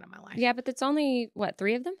don't need that in my life. Yeah, but it's only what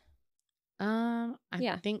 3 of them,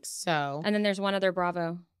 I think so. and then there's one other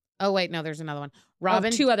Bravo. Oh wait, no, there's another one. Oh,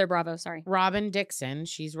 2 other Bravo. Sorry. Robin Dixon.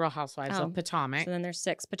 She's Real Housewives Oh. of Potomac. So then there's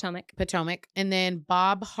 6 Potomac. And then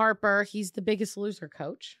Bob Harper. He's the Biggest Loser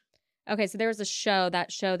coach. Okay, so there was a show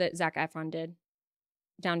that Zac Efron did,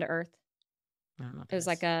 Down to Earth. I don't know. What It was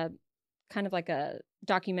like a kind of like a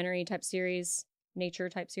documentary type series, nature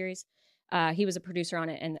type series. He was a producer on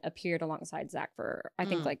it and appeared alongside Zach for I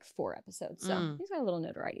think like 4 episodes. So he's got a little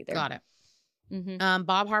notoriety there. Got it. Mm-hmm.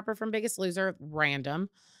 Bob Harper from Biggest Loser, random.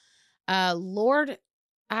 Lord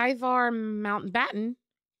Ivar Mountbatten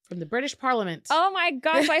from the British Parliament. Oh my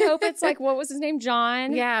gosh! I hope it's like what was his name,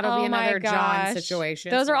 John? Yeah, it'll be Oh my another John gosh.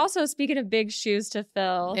 situation. Those are also speaking of big shoes to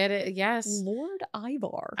fill. Yes. Lord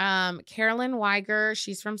Ivar. Carolyn Weiger,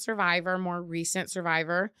 she's from Survivor, more recent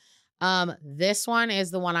Survivor. This one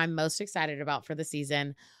is the one I'm most excited about for the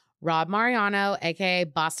season. Rob Mariano, aka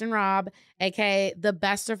Boston Rob, aka the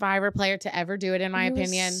best Survivor player to ever do it, in my He was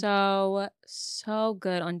opinion. so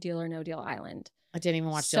good on Deal or No Deal Island. I didn't even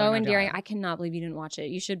watch So Dealer No endearing. Daughter. I cannot believe you didn't watch it.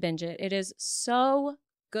 You should binge it. It is so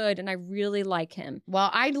good, and I really like him. Well,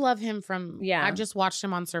 I love him from. Yeah. I've just watched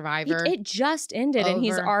him on Survivor. It just ended, and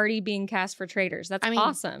he's Over. already being cast for traitors. That's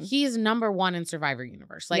awesome. He's #1 in Survivor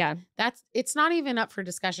universe. Like, yeah. It's not even up for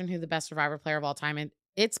discussion who the best Survivor player of all time. And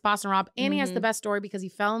it's Boston Rob. And he has the best story because he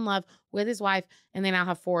fell in love with his wife, and they now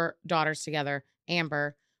have 4 daughters together.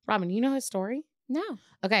 Amber. Robin, you know his story? No.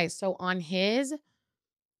 Okay, so on his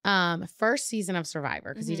first season of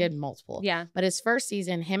Survivor, because he did multiple. Yeah. But his first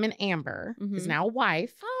season, him and Amber, his now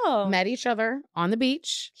wife, Oh. met each other on the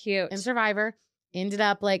beach Cute. in Survivor, ended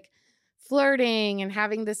up like flirting and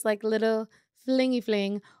having this like little flingy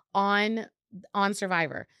fling on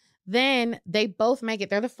Survivor. Then they both make it.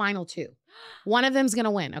 They're the final 2. One of them's going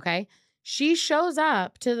to win, okay? She shows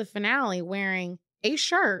up to the finale wearing a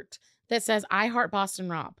shirt that says, I heart Boston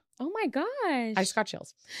Rob. Oh my gosh. I just got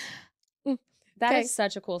chills. That Okay. is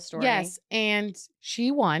such a cool story. Yes. And she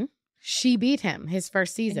won. She beat him his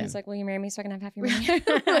first And season. he's like, will you marry me so I can have half your money?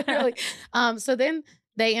 Literally. So then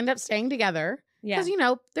they end up staying together. Yeah. Because, you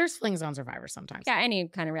know, there's flings on Survivor sometimes. Yeah, any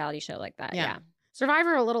kind of reality show like that. Yeah.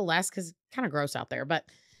 Survivor a little less because kind of gross out there. But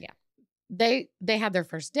yeah, they had their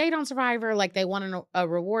first date on Survivor. Like they won a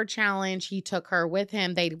reward challenge. He took her with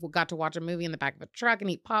him. They got to watch a movie in the back of a truck and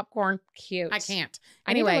eat popcorn. Cute. I can't.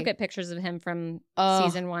 I need Anyway, to look at pictures of him from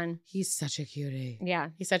season 1. He's such a cutie. Yeah.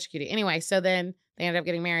 He's such a cutie. Anyway, so then they ended up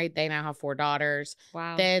getting married. They now have 4 daughters.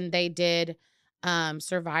 Wow. Then they did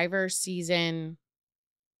Survivor season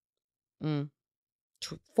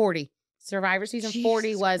 40. Survivor season 40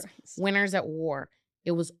 Jesus was Christ. Winners at War.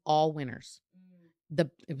 It was all winners.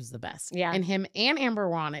 It was the best. Yeah. And him and Amber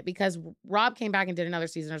were on it because Rob came back and did another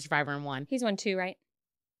season of Survivor and won. He's won 2, right?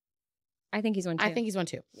 I think he's won 2. I think he's won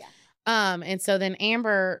 2. Yeah. And so then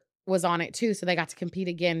Amber was on it too. So they got to compete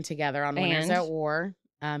again together on Winners And? at War.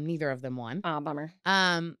 Neither of them won. Oh, bummer.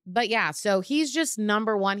 But yeah, so he's just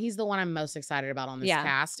 #1. He's the one I'm most excited about on this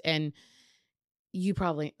cast. And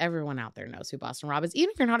everyone out there knows who Boston Rob is.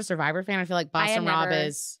 Even if you're not a Survivor fan, I feel like Boston Rob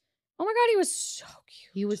is. Oh my God, he was so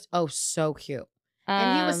cute. He was so cute.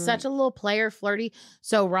 And he was such a little player, flirty.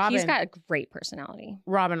 So Robin. He's got a great personality.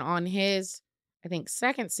 Robin on his, I think,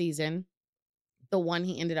 second season, the one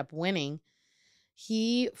he ended up winning,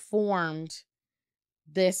 he formed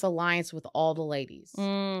this alliance with all the ladies.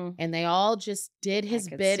 And they all just did his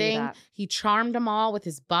bidding. He charmed them all with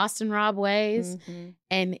his Boston Rob ways.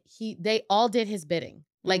 And they all did his bidding.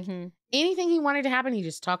 Like anything he wanted to happen, he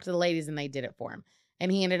just talked to the ladies and they did it for him.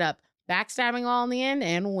 And he ended up backstabbing all in the end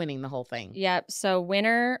and winning the whole thing. Yep. So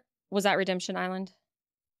winner was at Redemption Island.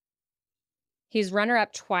 He's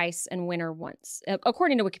runner-up twice and winner once,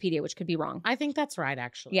 according to Wikipedia, which could be wrong. I think that's right,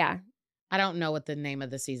 actually. Yeah. I don't know what the name of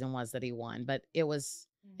the season was that he won, but it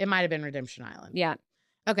might have been Redemption Island. Yeah.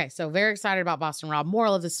 Okay, so very excited about Boston Rob.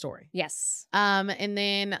 Moral of the story. Yes. And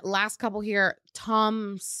then last couple here,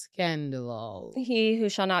 Tom Scandal. He who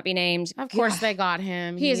shall not be named. Of course they got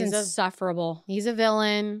him. He is insufferable. He's a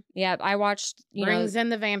villain. Yeah, I watched, Brings in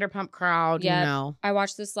the Vanderpump crowd, Yep. you know. I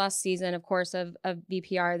watched this last season, of course, of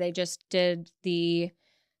BPR. They just did the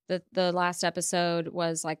last episode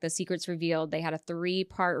was like the secrets revealed. They had a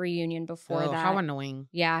 3-part reunion before that. How annoying.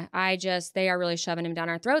 Yeah, they are really shoving him down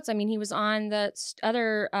our throats. I mean, he was on the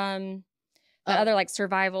other like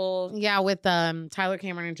survival. Yeah, with Tyler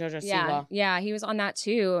Cameron and JoJo Siwa. Yeah, he was on that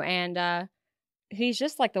too. And he's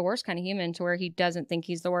just like the worst kind of human to where he doesn't think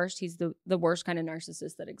he's the worst. He's the worst kind of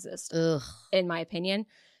narcissist that exists, in my opinion.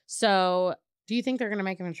 So do you think they're going to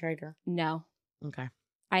make him a traitor? No. Okay.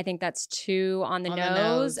 I think that's too on the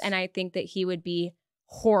nose, and I think that he would be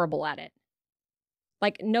horrible at it.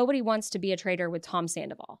 Like nobody wants to be a traitor with Tom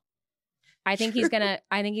Sandoval. I think he's gonna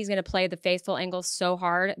play the faithful angle so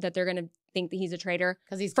hard that they're gonna think that he's a traitor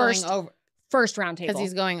because he's first round table. Because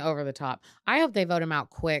he's going over the top. I hope they vote him out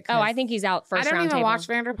quick. Oh, I think he's out first round table. I don't even watch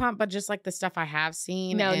Vanderpump, but just like the stuff I have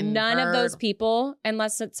seen. No, none of those people,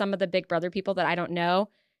 unless it's some of the Big Brother people that I don't know.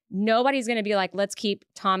 Nobody's going to be like, let's keep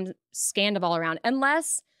Tom Scandival around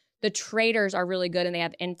unless the traitors are really good and they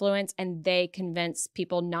have influence and they convince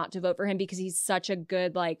people not to vote for him because he's such a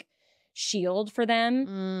good like shield for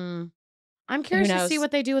them. I'm curious to see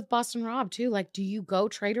what they do with Boston Rob too. Like, do you go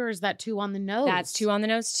traitor or is that 2 on the nose? That's 2 on the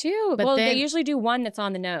nose too. But they usually do 1 that's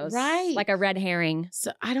on the nose. Right. Like a red herring.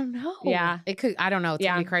 So I don't know. Yeah. It could, I don't know. It's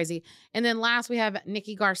gonna be crazy. And then last we have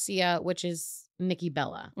Nikki Garcia, which is Nikki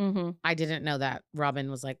Bella. I didn't know that. Robin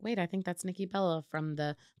was like, wait, I think that's Nikki Bella from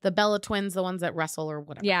the Bella twins, the ones that wrestle or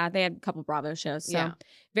whatever. Yeah, they had a couple Bravo shows. So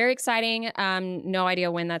very exciting. No idea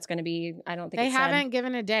when that's going to be. I don't think they haven't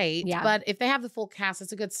given a date. Yeah. But if they have the full cast,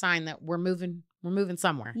 it's a good sign that we're moving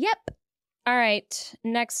somewhere. Yep. All right.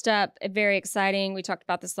 Next up, very exciting. We talked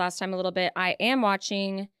about this last time a little bit. I am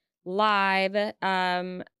watching live,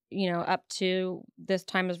 up to this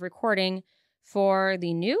time of recording for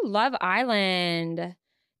the new Love Island.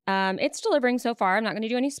 It's delivering so far. I'm not going to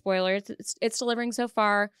do any spoilers. It's delivering so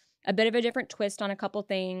far. A bit of a different twist on a couple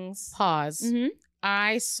things. Pause. Mm-hmm.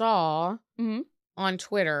 I saw on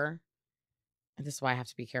Twitter, and this is why I have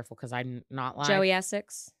to be careful because I'm not live. Joey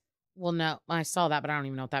Essex. Well, no, I saw that, but I don't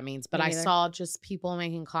even know what that means. But I saw just people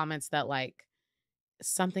making comments that like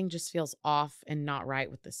something just feels off and not right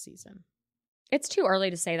with this season. It's too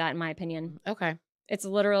early to say that, in my opinion. Okay. It's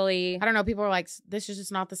literally... I don't know. People are like, this is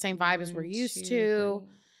just not the same vibe as we're used to.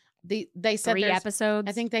 They said 3 episodes.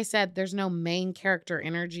 I think they said there's no main character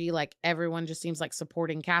energy. Like everyone just seems like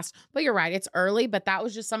supporting cast. But you're right. It's early, but that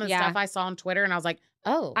was just some of the stuff I saw on Twitter. And I was like,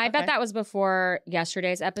 oh, I bet that was before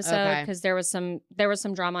yesterday's episode because there was some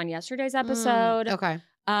drama on yesterday's episode. Okay.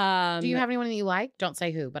 Do you have anyone that you like? Don't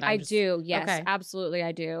say who, but I do. Yes, absolutely.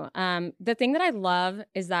 I do. The thing that I love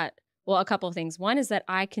is that, well, a couple of things. One is that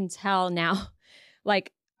I can tell now,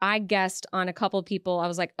 like, I guessed on a couple of people. I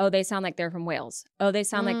was like, oh, they sound like they're from Wales. Oh, they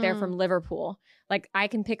sound like they're from Liverpool. Like, I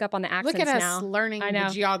can pick up on the accents now. Look at us learning the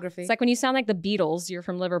geography. It's like when you sound like the Beatles, you're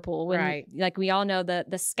from Liverpool. When, right. Like, we all know the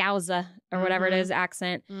Scouser or whatever it is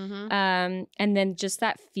accent. And then just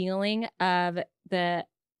that feeling of the,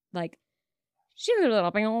 like, you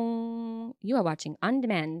are watching on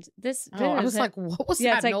demand. I was like, what was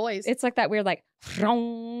that noise? It's like that weird, like,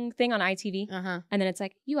 thing on ITV. And then it's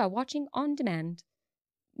like, you are watching on demand.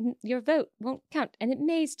 Your vote won't count, and it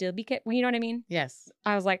may still be you know what I mean? Yes.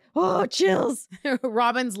 I was like, oh, chills.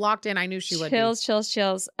 Robin's locked in. I knew she would be.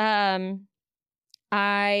 Chills.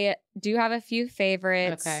 I do have a few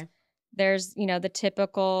favorites. Okay. There's, the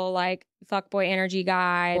typical, like, fuckboy energy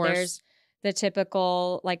guy. There's the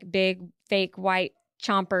typical, like, big, fake white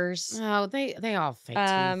chompers. Oh, they all fake teeth.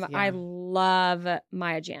 Yeah. I love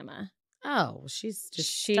Maya Jama. Oh, she's just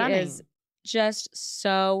she stunning. Is just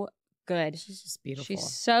so good. She's just beautiful.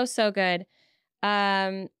 She's so good.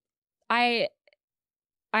 I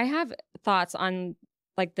have thoughts on,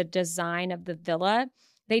 like, the design of the villa.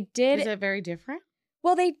 They did. Is it very different?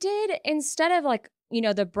 Well, they did, instead of, like,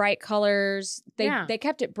 the bright colors, they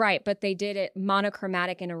kept it bright, but they did it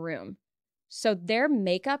monochromatic in a room. So their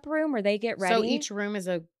makeup room where they get ready. So each room is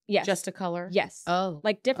just a color? Yes. Oh.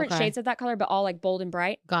 Like different shades of that color, but all like bold and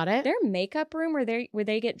bright. Got it. Their makeup room where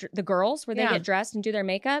they get the girls where they get dressed and do their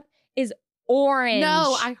makeup is orange.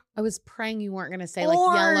 No, I was praying you weren't going to say like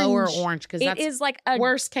yellow or orange because that is like a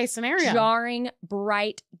worst case scenario. Jarring,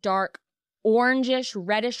 bright, dark, orangish,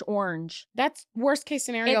 reddish orange. That's worst case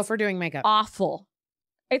scenario for doing makeup. Awful.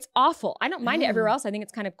 It's awful. I don't mind it everywhere else. I think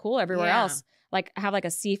it's kind of cool everywhere else. Like have like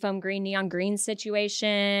a seafoam green, neon green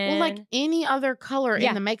situation. Well, like any other color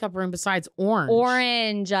in the makeup room besides orange.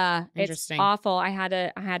 Orange. Interesting. It's awful. I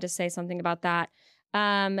had to say something about that.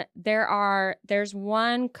 There's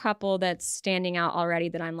one couple that's standing out already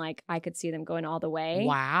that I'm like, I could see them going all the way.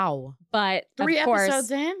 Wow. But 3 episodes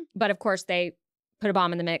in? But of course they put a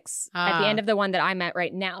bomb in the mix at the end of the one that I'm at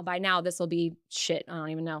right now. By now this will be I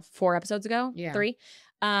don't even know, 4 episodes ago? Yeah. 3.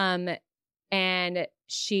 And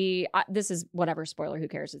she, this is whatever, spoiler, who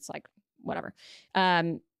cares? It's like, whatever.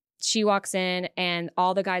 She walks in and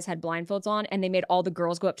all the guys had blindfolds on and they made all the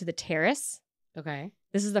girls go up to the terrace. Okay.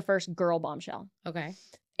 This is the first girl bombshell. Okay.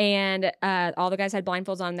 And all the guys had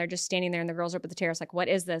blindfolds on. They're just standing there and the girls are up at the terrace like, what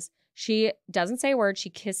is this? She doesn't say a word. She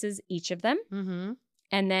kisses each of them. Mm-hmm.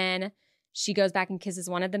 And then she goes back and kisses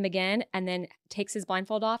one of them again and then takes his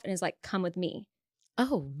blindfold off and is like, come with me.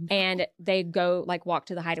 Oh. No. And they go like walk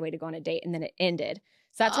to the hideaway to go on a date and then it ended.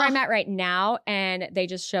 So that's where I'm at right now. And they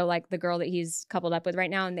just show like the girl that he's coupled up with right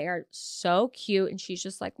now. And they are so cute. And she's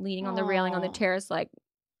just like leaning on the railing on the terrace like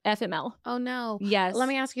FML. Oh no. Yes. Let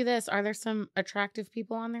me ask you this. Are there some attractive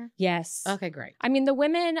people on there? Yes. Okay, great. I mean, the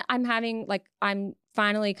women I'm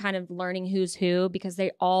finally kind of learning who's who because they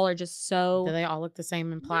all are just so. Do they all look the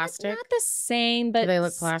same in plastic? Not the same, but. Do they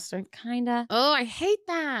look plastic? Kinda. Oh, I hate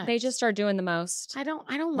that. They just are doing the most. I don't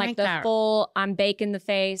like the that. Full, I'm baking the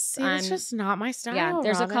face. See, that's just not my style. Yeah,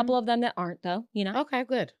 there's Robin. a couple of them that aren't though, Okay,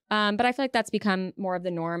 good. But I feel like that's become more of the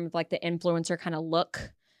norm of like the influencer kind of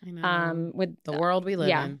look. I know. With the world we live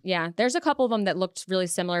in. Yeah. There's a couple of them that looked really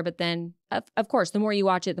similar, but then of course, the more you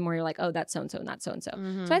watch it, the more you're like, oh, that's so-and-so and that's so-and-so.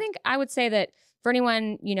 Mm-hmm. So I think I would say that for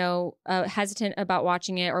anyone, hesitant about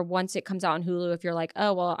watching it or once it comes out on Hulu, if you're like,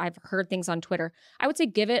 oh, well, I've heard things on Twitter, I would say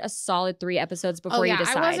give it a solid 3 episodes before you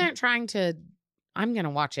decide. I wasn't trying to, I'm going to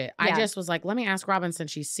watch it. Yeah. I just was like, let me ask Robin since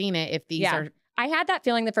she's seen it if these are. I had that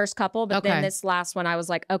feeling the first couple, but then this last one, I was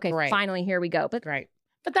like, okay, finally, here we go. But great.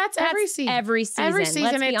 But that's every season. Every season.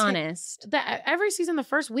 Let's be honest. Every season, the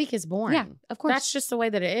first week is boring. Yeah, of course. That's just the way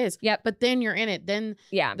that it is. Yep. But then you're in it. Then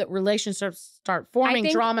yeah, the relationships start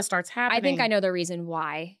forming. Drama starts happening. I think I know the reason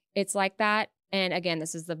why it's like that. And again,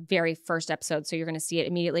 this is the very first episode, so you're going to see it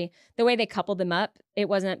immediately. The way they coupled them up, it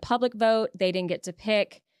wasn't public vote. They didn't get to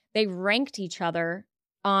pick. They ranked each other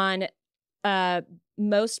on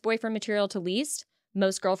most boyfriend material to least,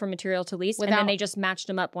 most girlfriend material to least, and then they just matched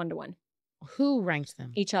them up 1-to-1. Who ranked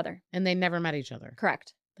them? Each other. And they never met each other.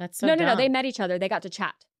 Correct. That's so dumb. No. They met each other. They got to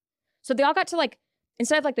chat. So they all got to like,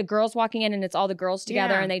 instead of like the girls walking in and it's all the girls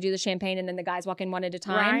together and they do the champagne and then the guys walk in one at a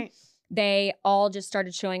time. Right. They all just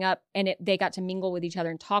started showing up and they got to mingle with each other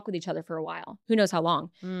and talk with each other for a while. Who knows how long.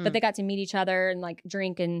 But they got to meet each other and like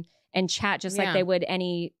drink and chat just like they would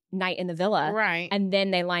any night in the villa. Right. And then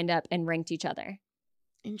they lined up and ranked each other.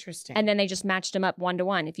 Interesting. And then they just matched them up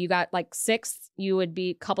 1-to-1. If you got like 6th, you would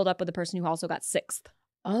be coupled up with the person who also got 6th.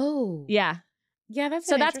 Oh. Yeah. Yeah, that's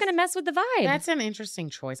going to mess with the vibe. That's an interesting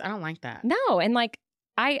choice. I don't like that. No, and like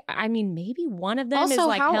I mean maybe one of them also, is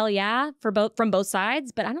like hell yeah from both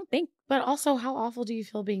sides, but I don't think. But also, how awful do you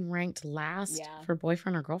feel being ranked last for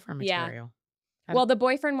boyfriend or girlfriend material? Yeah. Well, the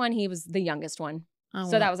boyfriend one, he was the youngest one. Oh,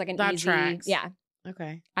 so that was like an easy. Tracks. Yeah.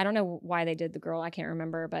 Okay. I don't know why they did the girl. I can't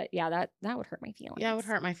remember, but yeah, that would hurt my feelings. Yeah, it would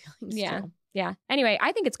hurt my feelings too. Yeah. Anyway,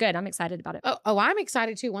 I think it's good. I'm excited about it. Oh, I'm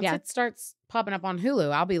excited too. Once it starts popping up on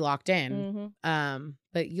Hulu, I'll be locked in.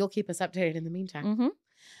 But you'll keep us updated in the meantime.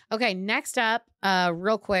 Okay, next up,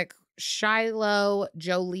 real quick, Shiloh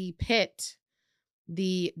Jolie Pitt,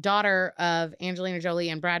 the daughter of Angelina Jolie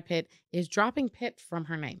and Brad Pitt, is dropping Pitt from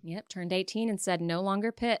her name. Yep, turned 18 and said no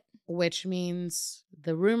longer Pitt. Which means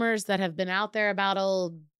the rumors that have been out there about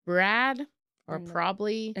old Brad are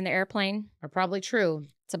probably... in the airplane. Are probably true.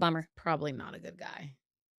 It's a bummer. Probably not a good guy.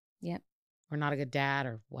 Yep. Or not a good dad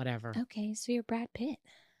or whatever. Okay, so you're Brad Pitt.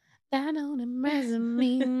 That don't impress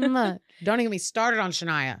me much. Don't even get me started on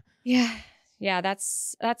Shania. Yeah. Yeah,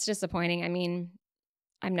 that's disappointing. I mean,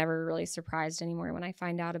 I'm never really surprised anymore when I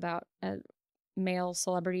find out about a male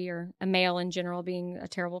celebrity or a male in general being a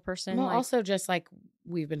terrible person. Well, also just like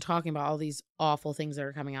we've been talking about all these awful things that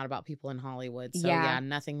are coming out about people in Hollywood. So yeah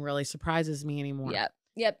nothing really surprises me anymore.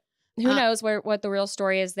 Yep. Who knows what the real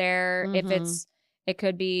story is there? If it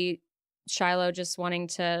could be Shiloh just wanting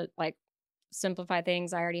to like simplify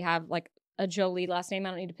things. I already have like a Jolie last name. I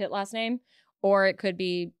don't need a Pitt last name. Or it could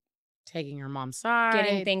be taking her mom's side,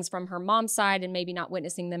 getting things from her mom's side and maybe not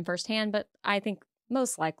witnessing them firsthand. But I think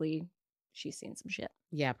most likely she's seen some shit.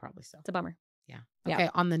 Yeah, probably so. It's a bummer. Yeah. Okay.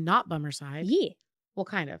 On the not bummer side. Yeah. Well,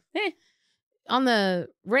 kind of. On the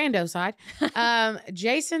rando side,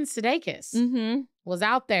 Jason Sudeikis was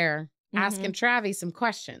out there asking Travis some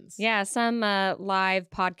questions. Yeah, some live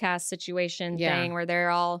podcast situation thing where they're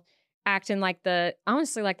all acting like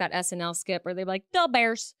honestly like that SNL skip where they're like, "Bill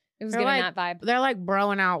Bears." It was getting that vibe. They're like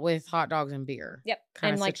broing out with hot dogs and beer. Yep.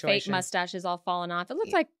 And like fake mustaches all falling off. It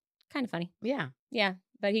looked like kind of funny. Yeah. Yeah.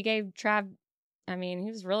 But he gave Trav, I mean,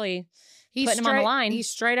 he was really putting him on the line. He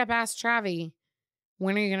straight up asked Travi,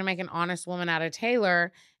 when are you going to make an honest woman out of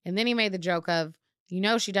Taylor? And then he made the joke of,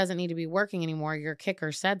 she doesn't need to be working anymore. Your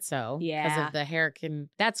kicker said so. Yeah. Because of the Harrison.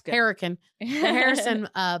 That's good. The Harrison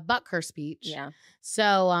Butker speech. Yeah.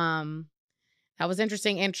 So, that was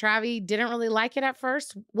interesting. And Travi didn't really like it at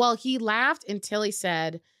first. Well, he laughed until he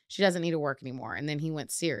said she doesn't need to work anymore. And then he went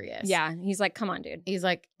serious. Yeah. He's like, come on, dude. He's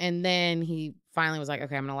like, and then he finally was like,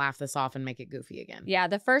 okay, I'm going to laugh this off and make it goofy again. Yeah.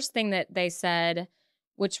 The first thing that they said,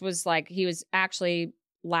 which was like, he was actually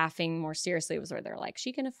laughing more seriously, was where they're like,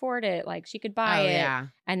 she can afford it. Like she could buy it. Yeah.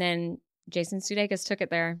 And then Jason Sudeikis took it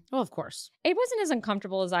there. Well, of course. It wasn't as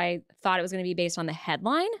uncomfortable as I thought it was going to be based on the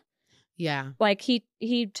headline. Yeah. Like he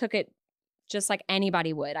took it just like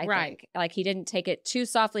anybody would, I think. Like he didn't take it too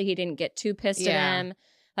softly. He didn't get too pissed at him.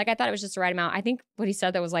 Like I thought it was just the right amount. I think what he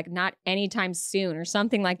said that was like not anytime soon or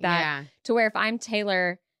something like that. Yeah. To where if I'm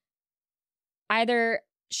Taylor, either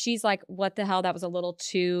she's like, what the hell? That was a little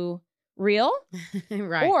too real.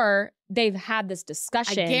 Right. Or they've had this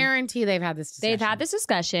discussion. I guarantee they've had this discussion. They've had this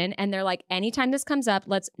discussion and they're like, anytime this comes up,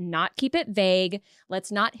 let's not keep it vague.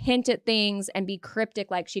 Let's not hint at things and be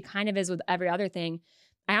cryptic like she kind of is with every other thing.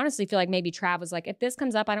 I honestly feel like maybe Trav was like, if this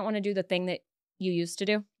comes up, I don't want to do the thing that you used to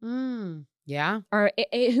do. Yeah. Or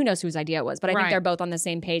who knows whose idea it was. But I think they're both on the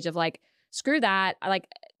same page of like, screw that.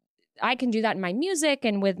 I can do that in my music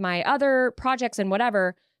and with my other projects and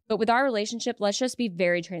whatever. But with our relationship, let's just be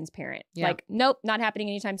very transparent. Yep. Like, nope, not happening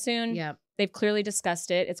anytime soon. Yep. They've clearly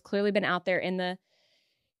discussed it. It's clearly been out there in the,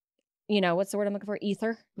 what's the word I'm looking for?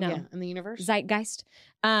 Ether? No. Yeah, in the universe. Zeitgeist.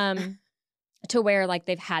 To where like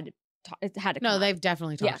they've had to come they've up.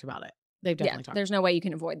 definitely talked about it. They've definitely talked. There's no way you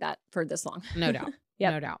can avoid that for this long. No doubt.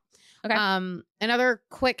 Yep. No doubt. Okay. Another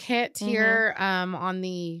quick hit here on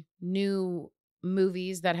the new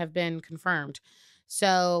movies that have been confirmed.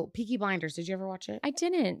 So Peaky Blinders, did you ever watch it? I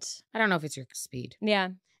didn't. I don't know if it's your speed. Yeah.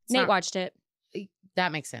 Nate watched it.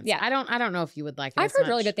 That makes sense. Yeah. I don't know if you would like it. I've heard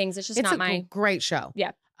really good things. It's just not my great show.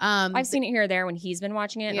 Yeah. I've seen it here or there when he's been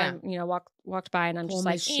watching it. Yeah. And I, walked by and I'm just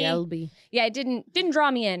like, Shelby. Yeah, it didn't draw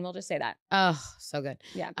me in. We'll just say that. Oh, so good.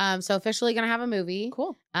 Yeah. So officially gonna have a movie.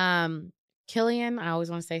 Cool. Cillian, I always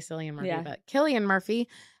want to say Cillian Murphy, but Cillian Murphy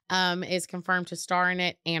is confirmed to star in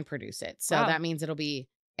it and produce it. So that means it'll be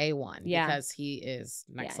A1 because he is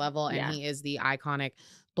next level and he is the iconic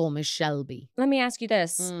Thomas Shelby. Let me ask you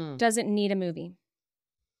this. Does it need a movie?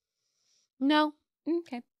 No.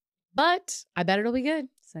 Okay. But I bet it'll be good.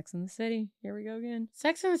 Sex and the City. Here we go again.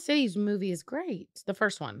 Sex and the City's movie is great. The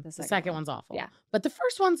first one. The second one's awful. Yeah. But the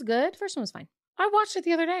first one's good. The first one was fine. I watched it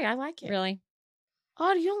the other day. I like it. Really?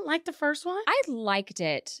 Oh, you don't like the first one? I liked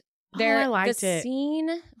it. I liked the it. Scene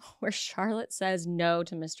where Charlotte says no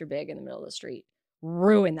to Mr. Big in the middle of the street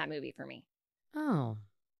ruined that movie for me. Oh.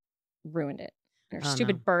 Ruined it. Her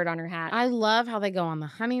stupid bird on her hat. I love how they go on the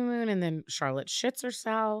honeymoon and then Charlotte shits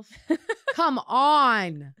herself. Come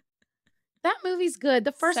on. That movie's good.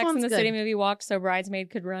 The first Sex one's and the good. City movie walked so Bridesmaid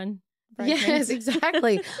could run. Yes,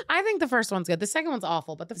 exactly. I think the first one's good. The second one's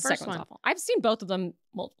awful, but the first one's awful. I've seen both of them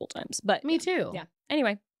multiple times, but me too. Yeah.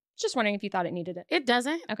 Anyway, just wondering if you thought it needed it. It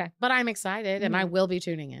doesn't. Okay. But I'm excited and I will be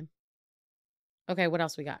tuning in. Okay, what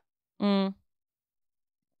else we got?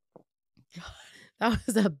 That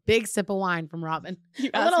was a big sip of wine from Robin.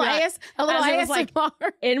 A little ASMR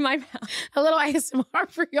in my mouth. A little ASMR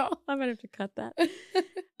for y'all. I'm gonna have to cut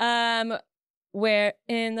that. Where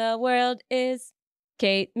in the world is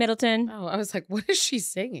Kate Middleton? Oh, I was like, what is she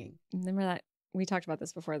singing? Remember that we talked about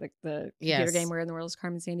this before, the computer game Where in the World is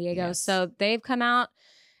Carmen Sandiego. Yes. So they've come out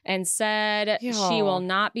and said she will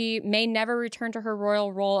may never return to her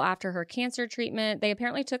royal role after her cancer treatment. They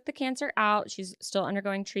apparently took the cancer out. She's still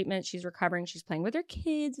undergoing treatment. She's recovering. She's playing with her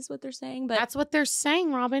kids is what they're saying. But that's what they're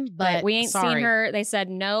saying, Robin. But we ain't seen her. They said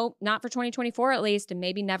no, not for 2024 at least, and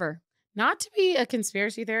maybe never. Not to be a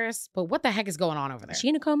conspiracy theorist, but what the heck is going on over there? Is she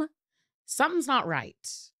in a coma? Something's not right.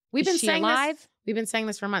 We've been saying this. We've been saying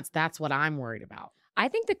this for months. That's what I'm worried about. I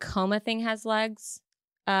think the coma thing has legs.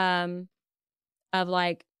 Of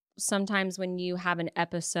like sometimes when you have an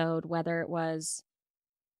episode, whether it was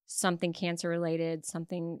something cancer related,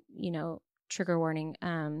 something, trigger warning,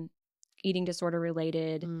 eating disorder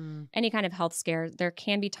related, any kind of health scare, there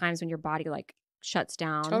can be times when your body like shuts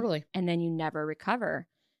down. Totally. And then you never recover.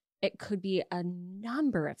 It could be a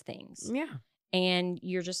number of things. Yeah. And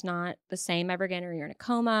you're just not the same ever again, or you're in a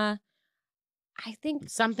coma. I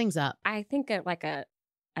think something's up. I think like a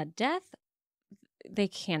death, they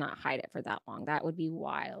cannot hide it for that long. That would be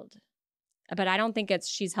wild. But I don't think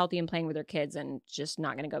she's healthy and playing with her kids and just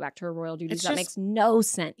not going to go back to her royal duties. That makes no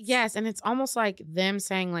sense. Yes, and it's almost like them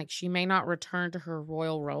saying like she may not return to her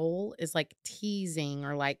royal role is like teasing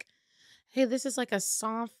or like, hey, this is like a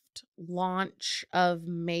soft launch of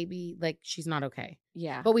maybe like she's not okay.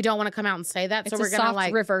 Yeah. But we don't want to come out and say that. It's so we're going to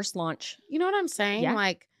like reverse launch. You know what I'm saying? Yeah.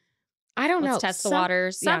 Like, I don't know. Test the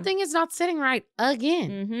waters. Something is not sitting right again.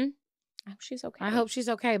 Mm-hmm. I hope she's okay. I hope she's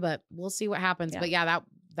okay, but we'll see what happens. Yeah. But yeah,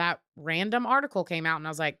 that random article came out and I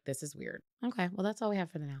was like, this is weird. Okay, well, that's all we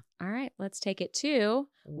have for now. All right, let's take it to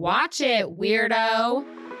Watch It, Weirdo.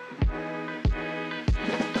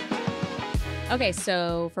 Okay,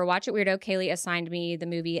 so for Watch It, Weirdo, Kaley assigned me the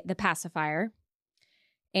movie The Pacifier.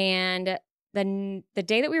 And then the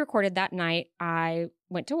day that we recorded that night, I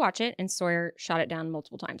went to watch it and Sawyer shot it down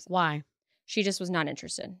multiple times. Why? She just was not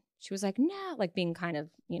interested. She was like, no, like being kind of,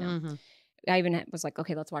 I even was like,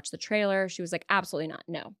 okay, let's watch the trailer. She was like, absolutely not.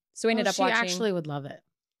 No. So we ended up watching. She actually would love it.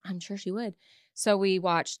 I'm sure she would. So we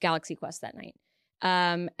watched Galaxy Quest that night.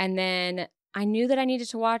 And then I knew that I needed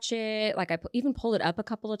to watch it. Like I even pulled it up a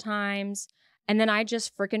couple of times. And then I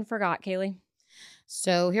just freaking forgot, Kaley.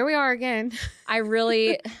 So here we are again.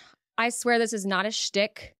 I swear this is not a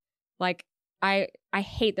shtick. Like I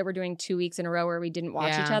hate that we're doing 2 weeks in a row where we didn't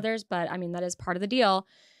watch each other's, but I mean, that is part of the deal.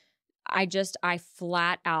 I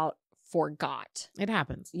flat out forgot. It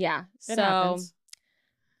happens. Yeah. It happens.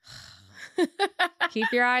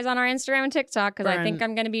 Keep your eyes on our Instagram and TikTok because I think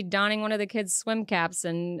I'm going to be donning one of the kids' swim caps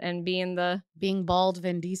and being bald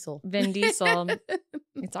Vin Diesel.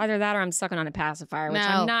 It's either that or I'm sucking on a pacifier, which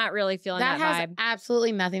I'm not really feeling that vibe. That has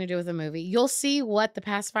absolutely nothing to do with the movie. You'll see what the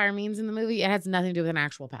pacifier means in the movie. It has nothing to do with an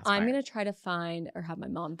actual pacifier. I'm going to try to find or have my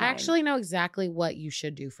mom find. I actually know exactly what you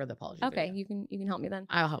should do for the apology video. You can help me then.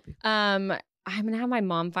 I'll help you. I'm going to have my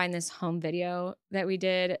mom find this home video that we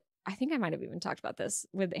did I think I might have even talked about this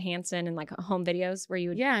with Hanson and like home videos where you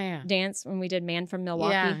would Yeah. dance when we did Man from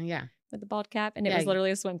Milwaukee. Yeah. With the bald cap, and it was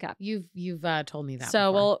literally a swim cap. You've told me that.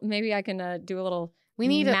 So, before. well, maybe I can do a little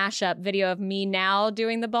mashup video of me now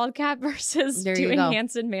doing the bald cap versus doing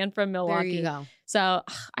Hanson Man from Milwaukee. There you go. So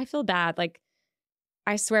I feel bad. Like,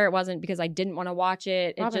 I swear it wasn't because I didn't want to watch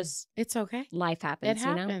it. Robin, it's okay. Life happens. It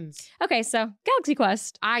happens. You know? Okay, so Galaxy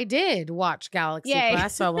Quest. I did watch Galaxy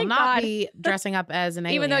Quest, so I will not be dressing up as an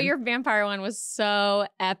alien. Even though your vampire one was so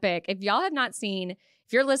epic. If y'all have not seen,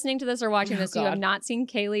 if you're listening to this or watching this, you have not seen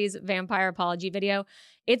Kaley's vampire apology video,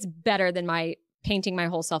 it's better than my painting my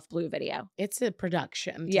whole self blue video. It's a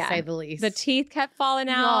production, to say the least. The teeth kept falling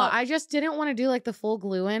out. No, I just didn't want to do like the full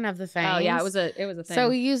glue in of the fangs. Oh yeah, it was a thing. So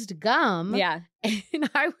we used gum. Yeah. And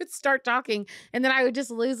I would start talking, and then I would just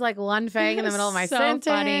lose like one fang in the middle of my sentence.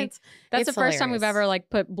 Funny. That's the first time we've hilarious. ever like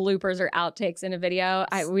put bloopers or outtakes in a video.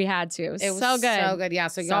 We had to. It was so good. So good. Yeah.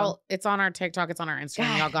 So y'all, it's on our TikTok. It's on our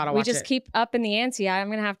Instagram. Y'all gotta watch it. We just keep up in the ante. I'm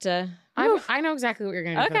gonna have to. I know exactly what you're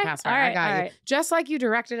gonna do for the pacifier. All right, I got you. right. Just like you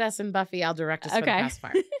directed us in Buffy, I'll direct us for the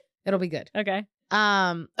pacifier. It'll be good. Okay.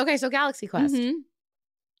 Okay. So Galaxy Quest. Mm-hmm.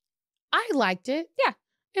 I liked it. Yeah.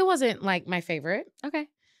 It wasn't like my favorite. Okay.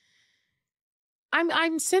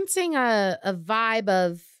 I'm sensing a vibe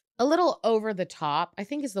of a little over the top. I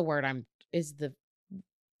think is the word the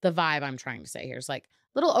vibe I'm trying to say here. It's like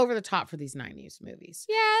a little over the top for these 90s movies.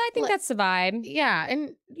 Yeah, I think that's the vibe. Yeah.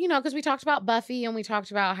 And because we talked about Buffy and we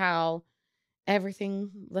talked about how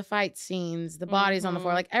everything, the fight scenes, the bodies on the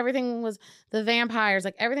floor, like everything was, the vampires,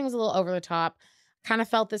 like everything was a little over the top. Kind of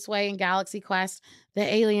felt this way in Galaxy Quest. The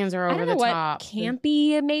aliens are over the top.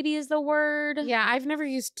 Campy maybe is the word. Yeah, I've never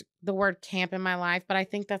used the word camp in my life, but I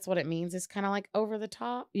think that's what it means. It's kind of like over the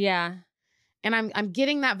top. Yeah. And I'm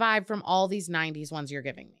getting that vibe from all these 90s ones you're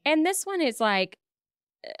giving me. And this one is like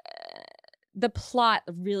the plot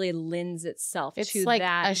really lends itself to like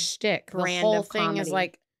that a shtick. Brand the whole of thing comedy. is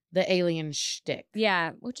like the alien shtick.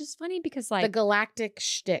 Yeah, which is funny because like the galactic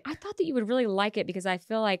shtick. I thought that you would really like it because I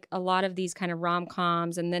feel like a lot of these kind of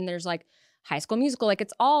rom-coms and then there's like High School Musical, like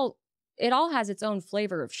it all has its own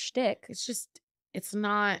flavor of shtick. It's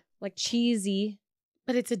not like cheesy,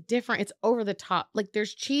 but it's over the top. Like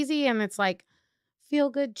there's cheesy and it's like feel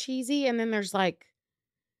good cheesy, and then there's like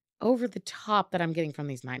over the top that I'm getting from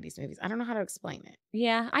these 90s movies. I don't know how to explain it.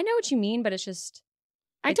 Yeah, I know what you mean, but it's just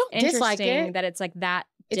I don't dislike it. That it's like that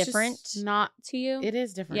it's different not to you. It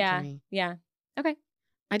is different to me. Yeah. Okay.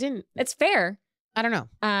 It's fair. I don't know.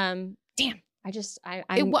 Damn. I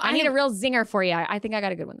need a real zinger for you. I think I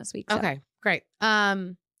got a good one this week. So. Okay, great.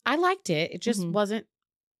 I liked it. It just wasn't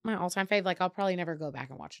my all-time fave. Like I'll probably never go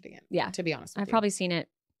back and watch it again. Yeah. To be honest with I've you. probably seen it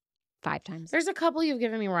 5 times. There's a couple you've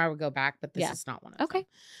given me where I would go back, but this is not one of them.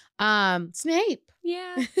 Okay. Snape.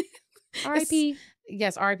 Yeah. R.I.P.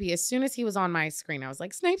 Yes, R.I.P. As soon as he was on my screen, I was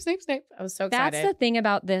like, Snape, Snape, Snape. I was so excited. That's the thing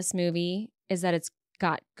about this movie is that it's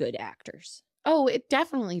got good actors. Oh, it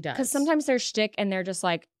definitely does. Because sometimes they're shtick and they're just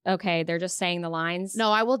like, okay, they're just saying the lines.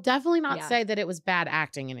 No, I will definitely not say that it was bad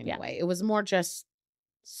acting in any way. It was more just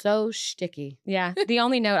so shticky. Yeah. The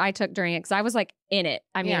only note I took during it, because I was like in it.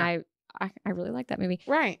 I mean, I really like that movie.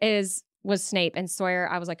 Right. Was Snape and Sawyer.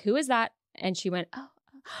 I was like, who is that? And she went,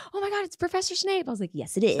 oh my God, it's Professor Snape. I was like,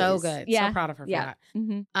 yes, it is. So good. Yeah. So proud of her for that.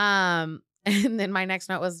 Mm-hmm. And then my next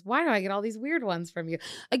note was, why do I get all these weird ones from you?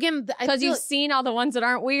 Again, because you've seen all the ones that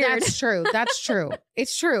aren't weird. That's true. That's true.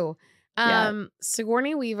 It's true.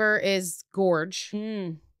 Sigourney Weaver is gorge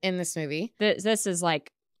in this movie. This is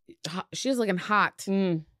like, she's looking hot.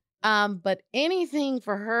 But anything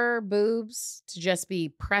for her boobs to just be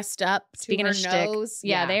pressed up to her nose.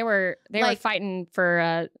 Yeah, they were fighting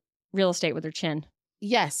for real estate with her chin.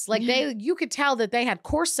 Yes, like you could tell that they had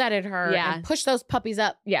corseted her and pushed those puppies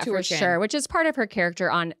up to her chin. Sure, which is part of her character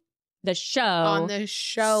on the show. On the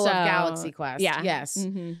show of Galaxy Quest. Yeah. Yes.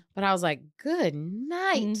 Mm-hmm. But I was like, good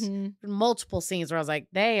night. Mm-hmm. Multiple scenes where I was like,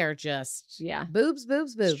 they are just boobs,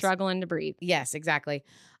 boobs, boobs. Struggling to breathe. Yes, exactly.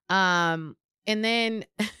 And then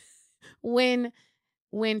when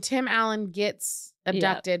Tim Allen gets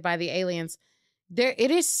abducted by the aliens, it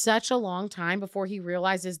is such a long time before he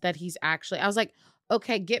realizes that he's actually, I was like,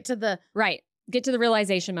 okay, get to the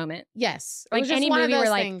realization moment. Yes. Like any movie where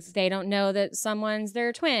like things. They don't know that someone's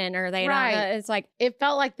their twin or they don't know. It's like, it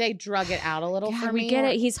felt like they drug it out a little for me. We get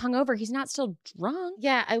it. He's hungover. He's not still drunk.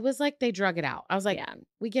 Yeah. It was like they drug it out. I was like,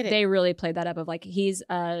 we get it. They really played that up of like, he's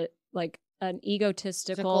like an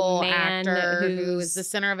egotistical man who is the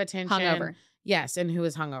center of attention. Hungover. Yes. And who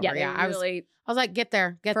is hungover. Yeah. I was like, get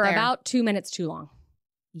there. For about 2 minutes too long.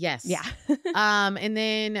 Yes. Yeah. And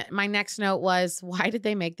then my next note was, why did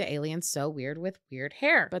they make the aliens so weird with weird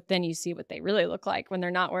hair? But then you see what they really look like when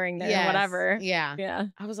they're not wearing their Yes. whatever. Yeah. Yeah.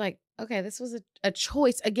 I was like, okay, this was a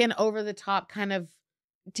choice. Again, over the top kind of.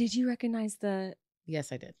 Did you recognize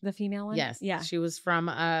Yes, I did. the female one? Yes. Yeah. She was from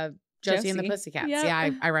Josie and the Pussycats. Yep.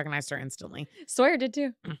 Yeah, I recognized her instantly. Sawyer did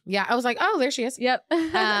too. Yeah, I was like, oh, there she is. Yep.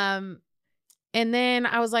 And then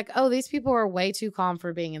I was like, oh, these people are way too calm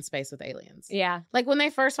for being in space with aliens. Yeah. Like when they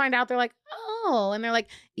first find out, they're like, oh, and they're like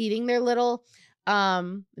eating their little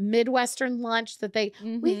Midwestern lunch that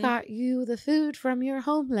we got you the food from your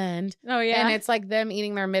homeland. Oh yeah. And it's like them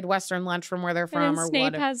eating their Midwestern lunch from where they're from or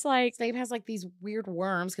Snape whatever. Snape has like these weird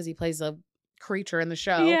worms because he plays a creature in the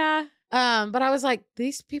show. Yeah. But I was like,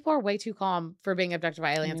 these people are way too calm for being abducted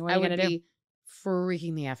by aliens. I would be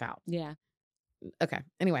freaking the F out. Yeah. Okay.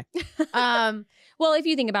 Anyway. Well, if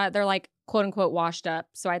you think about it, they're like quote unquote washed up.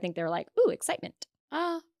 So I think they're like, ooh, excitement.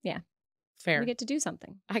 Yeah. Fair. We get to do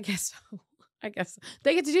something. I guess so.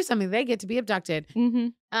 They get to do something. They get to be abducted. Mm-hmm.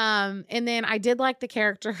 And then I did like the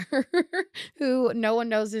character who no one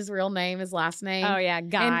knows his real name, his last name. Oh yeah,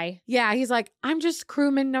 Guy. And yeah, he's like, I'm just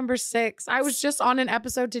crewman number 6. I was just on an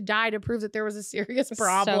episode to die to prove that there was a serious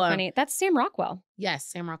problem. So funny. That's Sam Rockwell. Yes,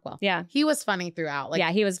 Sam Rockwell. Yeah, he was funny throughout. Like,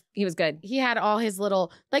 yeah, he was good. He had all his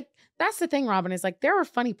little like. That's the thing, Robin, is like there were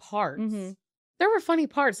funny parts. Mm-hmm. There were funny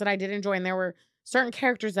parts that I did enjoy, and there were certain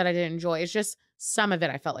characters that I didn't enjoy. It's just some of it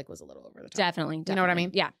I felt like was a little over the top. Definitely. You know what I mean?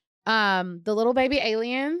 Yeah. The little baby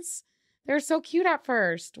aliens, they're so cute at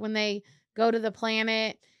first when they go to the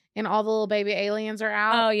planet and all the little baby aliens are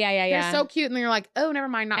out. Oh yeah. They're so cute, and then you're like, oh, never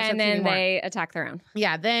mind, not so cute anymore. And then they attack their own.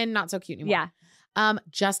 Yeah, then not so cute anymore. Yeah.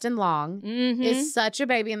 Justin Long is such a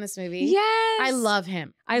baby in this movie. Yes. I love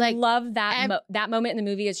him. I love that that moment in the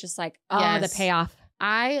movie. It's just like, the payoff.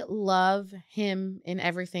 I love him in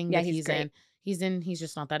everything that he's in. He's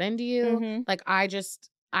just not that into you. Mm-hmm. Like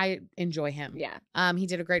I enjoy him. Yeah. He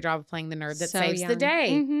did a great job of playing the nerd that So saves young. the day.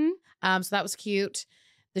 Mm-hmm. So that was cute.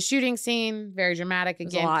 The shooting scene, very dramatic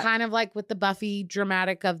again, kind of like with the Buffy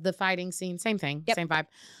dramatic of the fighting scene. Same thing, same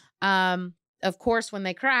vibe. Of course, when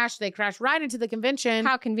they crash right into the convention.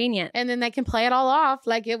 How convenient. And then they can play it all off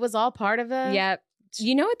like it was all part of a. Yep.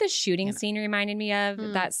 You know what the shooting scene reminded me of?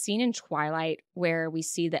 That scene in Twilight where we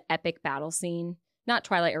see the epic battle scene. Not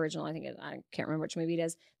Twilight original, I can't remember which movie it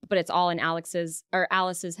is, but it's all in Alice's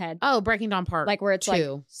head. Oh, Breaking Dawn Part like where it's 2.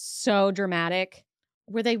 Like so dramatic.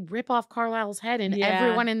 Where they rip off Carlisle's head and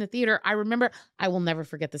everyone in the theater. I remember, I will never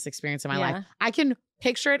forget this experience in my life. I can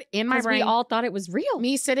picture it in my brain. We all thought it was real.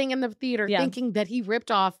 Me sitting in the theater thinking that he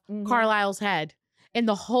ripped off Carlisle's head and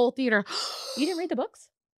the whole theater. You didn't read the books?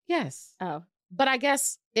 Yes. Oh. But I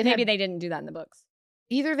guess maybe they didn't do that in the books.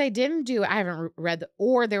 Either they didn't do it, I haven't read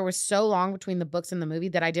or there was so long between the books and the movie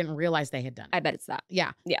that I didn't realize they had done it. I bet it's that.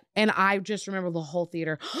 Yeah. Yeah. And I just remember the whole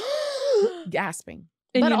theater gasping.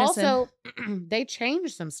 In but unison. Also, they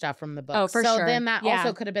changed some stuff from the book. Oh, for sure. So then that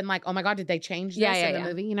also could have been like, oh my God, did they change this in the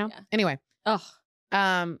movie? You know? Yeah. Anyway.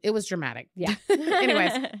 It was dramatic. Yeah.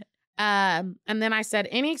 Anyways. And then I said,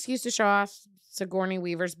 any excuse to show off Sigourney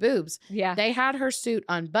Weaver's boobs. Yeah. They had her suit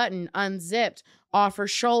unbuttoned, unzipped, off her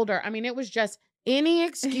shoulder. I mean, it was just any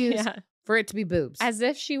excuse for it to be boobs. As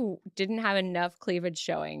if she didn't have enough cleavage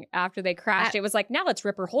showing after they crashed. It was like, now let's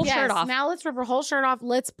rip her whole shirt off. Now let's rip her whole shirt off.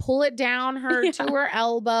 Let's pull it down to her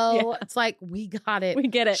elbow. Yeah. It's like, we got it. We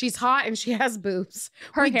get it. She's hot and she has boobs.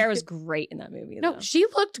 Her hair was great in that movie. No, she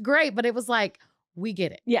looked great, but it was like, we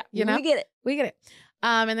get it. Yeah. You know? We get it. We get it.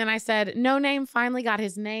 And then I said, No Name finally got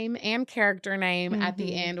his name and character name at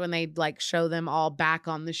the end when they like show them all back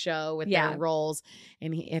on the show with their roles.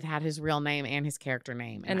 And it had his real name and his character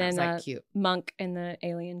name. And then was like, cute. Monk and the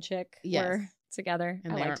alien chick were together.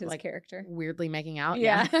 And I liked his like, character. Weirdly making out.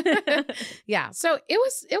 Yeah. Yeah. So it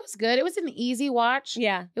was good. It was an easy watch.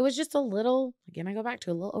 Yeah. It was just a little, again, I go back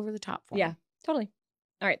to a little over the top for me. Totally.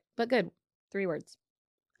 All right. But good. 3 words.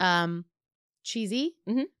 Cheesy.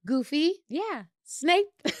 Goofy. Yeah. Snape.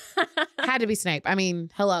 Had to be Snape. I mean,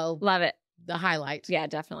 hello. Love it. The highlight. Yeah,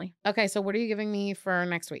 definitely. Okay, so what are you giving me for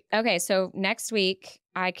next week? Okay, so next week,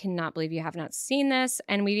 I cannot believe you have not seen this,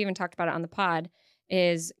 and we've even talked about it on the pod,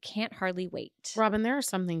 is Can't Hardly Wait. Robin, there are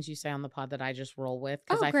some things you say on the pod that I just roll with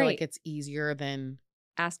because I feel like it's easier than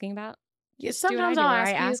asking about. Yeah, sometimes I'll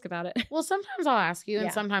ask about it. Well, sometimes I'll ask you,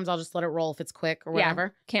 and sometimes I'll just let it roll if it's quick or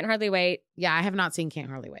whatever. Can't Hardly Wait. Yeah, I have not seen Can't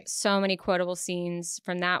Hardly Wait. So many quotable scenes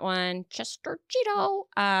from that one. Chester Cheeto.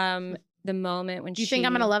 The moment when Do you think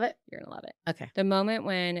I'm going to love it? You're going to love it. Okay. The moment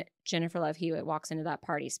when Jennifer Love Hewitt walks into that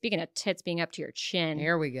party. Speaking of tits being up to your chin.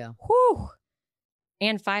 Here we go. Whew.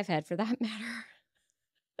 And 5 head for that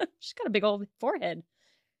matter. She's got a big old forehead.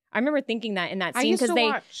 I remember thinking that in that I scene used because to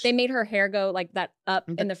watch they made her hair go like that up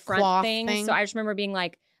in the front cloth thing. So I just remember being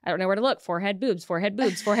like, I don't know where to look. Forehead, boobs, forehead,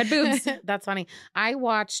 boobs, forehead, boobs. That's funny. I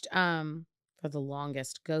watched for the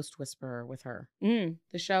longest Ghost Whisperer with her. Mm.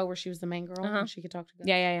 The show where she was the main girl and she could talk to ghosts.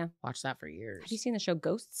 Yeah. Watched that for years. Have you seen the show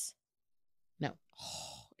Ghosts? No.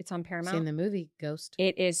 It's on Paramount. Seen the movie Ghost.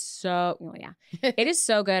 It is so it is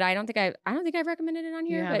so good. I don't think I've recommended it on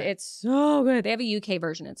here, but it's so good. They have a UK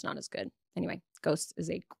version. It's not as good. Anyway, Ghosts is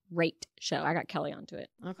a great show. I got Kelly onto it.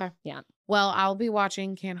 Okay. Yeah. Well, I'll be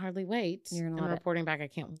watching Can't Hardly Wait. You're gonna and love reporting back. I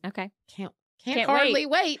can't Can't hardly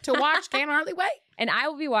wait to watch Can't Hardly Wait. And I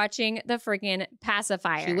will be watching the freaking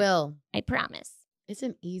Pacifier. She will. I promise. It's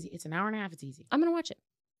an hour and a half. It's easy. I'm gonna watch it.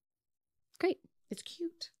 Great. It's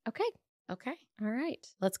cute. Okay. Okay. All right.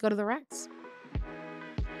 Let's go to the Recs.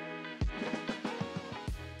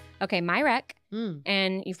 Okay, my rec,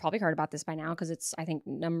 and you've probably heard about this by now because it's, I think,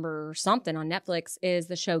 number something on Netflix, is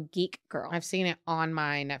the show Geek Girl. I've seen it on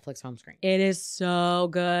my Netflix home screen. It is so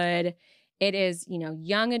good. It is,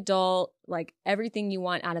 young adult, like everything you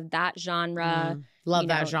want out of that genre. Love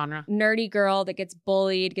that genre. Nerdy girl that gets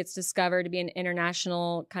bullied, gets discovered to be an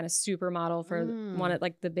international kind of supermodel for one of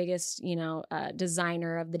like the biggest,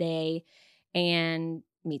 designer of the day, and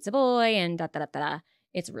meets a boy and da-da-da-da-da.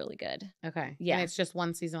 It's really good. Okay. Yeah. And it's just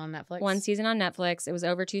one season on Netflix? One season on Netflix. It was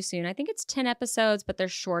over too soon. I think it's 10 episodes, but they're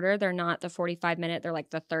shorter. They're not the 45-minute. They're like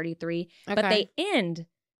the 33. Okay. But they end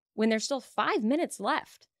when there's still 5 minutes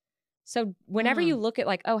left. So whenever you look at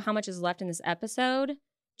like, oh, how much is left in this episode,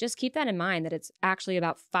 just keep that in mind that it's actually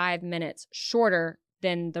about 5 minutes shorter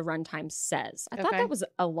than the runtime says. I thought that was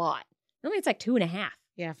a lot. Normally it's like 2.5.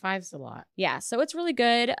 Yeah, 5's a lot. Yeah. So it's really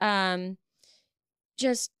good.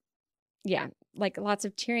 Like lots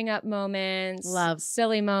of tearing up moments, love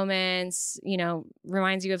silly moments,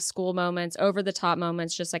 reminds you of school moments, over the top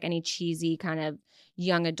moments, just like any cheesy kind of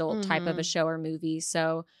young adult type of a show or movie.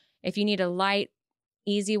 So if you need a light,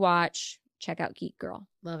 easy watch, check out Geek Girl.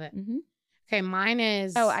 Love it. Okay, mine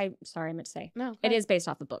is... Oh, I meant to say. No, it is based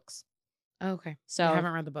off of books. Oh, okay. So I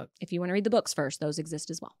haven't read the book. If you want to read the books first, those exist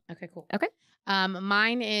as well. Okay, cool. Okay.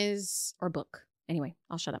 Mine is... Or book. Anyway,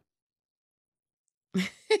 I'll shut up.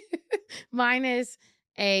 Mine is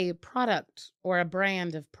a product or a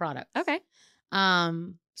brand of products. Okay.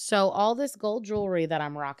 So all this gold jewelry that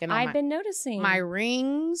I'm rocking, I've been noticing. My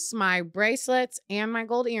rings, my bracelets, and my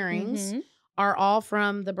gold earrings are all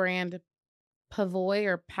from the brand Pavoy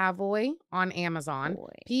or Pavoy on Amazon.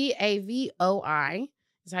 Pavoi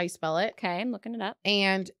is how you spell it. Okay, I'm looking it up.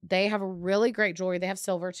 And they have a really great jewelry. They have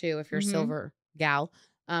silver too, if you're a silver gal.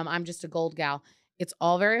 I'm just a gold gal. It's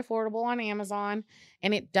all very affordable on Amazon,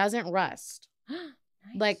 and it doesn't rust. Nice.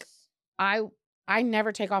 Like, I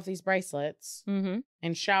never take off these bracelets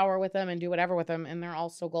and shower with them and do whatever with them, and they're all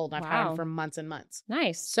so gold. I've had them for months and months.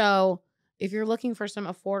 Nice. So if you're looking for some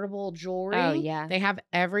affordable jewelry, they have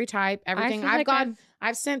every type, everything.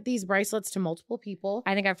 I've sent these bracelets to multiple people.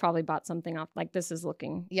 I think I've probably bought something off. Like, this is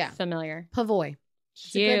looking familiar. Pavoy.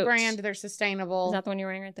 It's a good brand. They're sustainable. Is that the one you're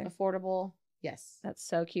wearing right there? Affordable. Yes. That's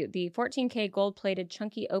so cute. The 14K gold-plated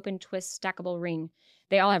chunky open twist stackable ring.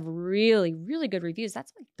 They all have really, really good reviews.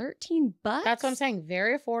 That's like $13. That's what I'm saying.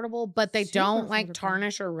 Very affordable, but they don't like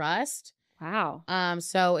tarnish or rust. Wow.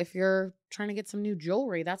 So if you're trying to get some new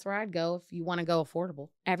jewelry, that's where I'd go if you want to go affordable.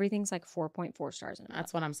 Everything's like 4.4 stars in it.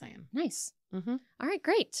 That's what I'm saying. Nice. All right,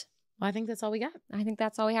 great. Well, I think that's all we got. I think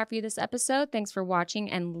that's all we have for you this episode. Thanks for watching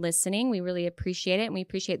and listening. We really appreciate it. And we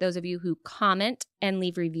appreciate those of you who comment and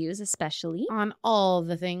leave reviews, especially on all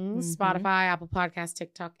the things, Spotify, Apple Podcasts,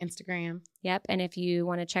 TikTok, Instagram. Yep. And if you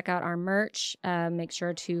want to check out our merch, make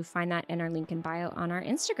sure to find that in our link in bio on our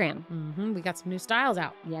Instagram. We got some new styles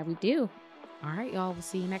out. Yeah, we do. All right, y'all. We'll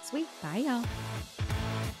see you next week. Bye, y'all.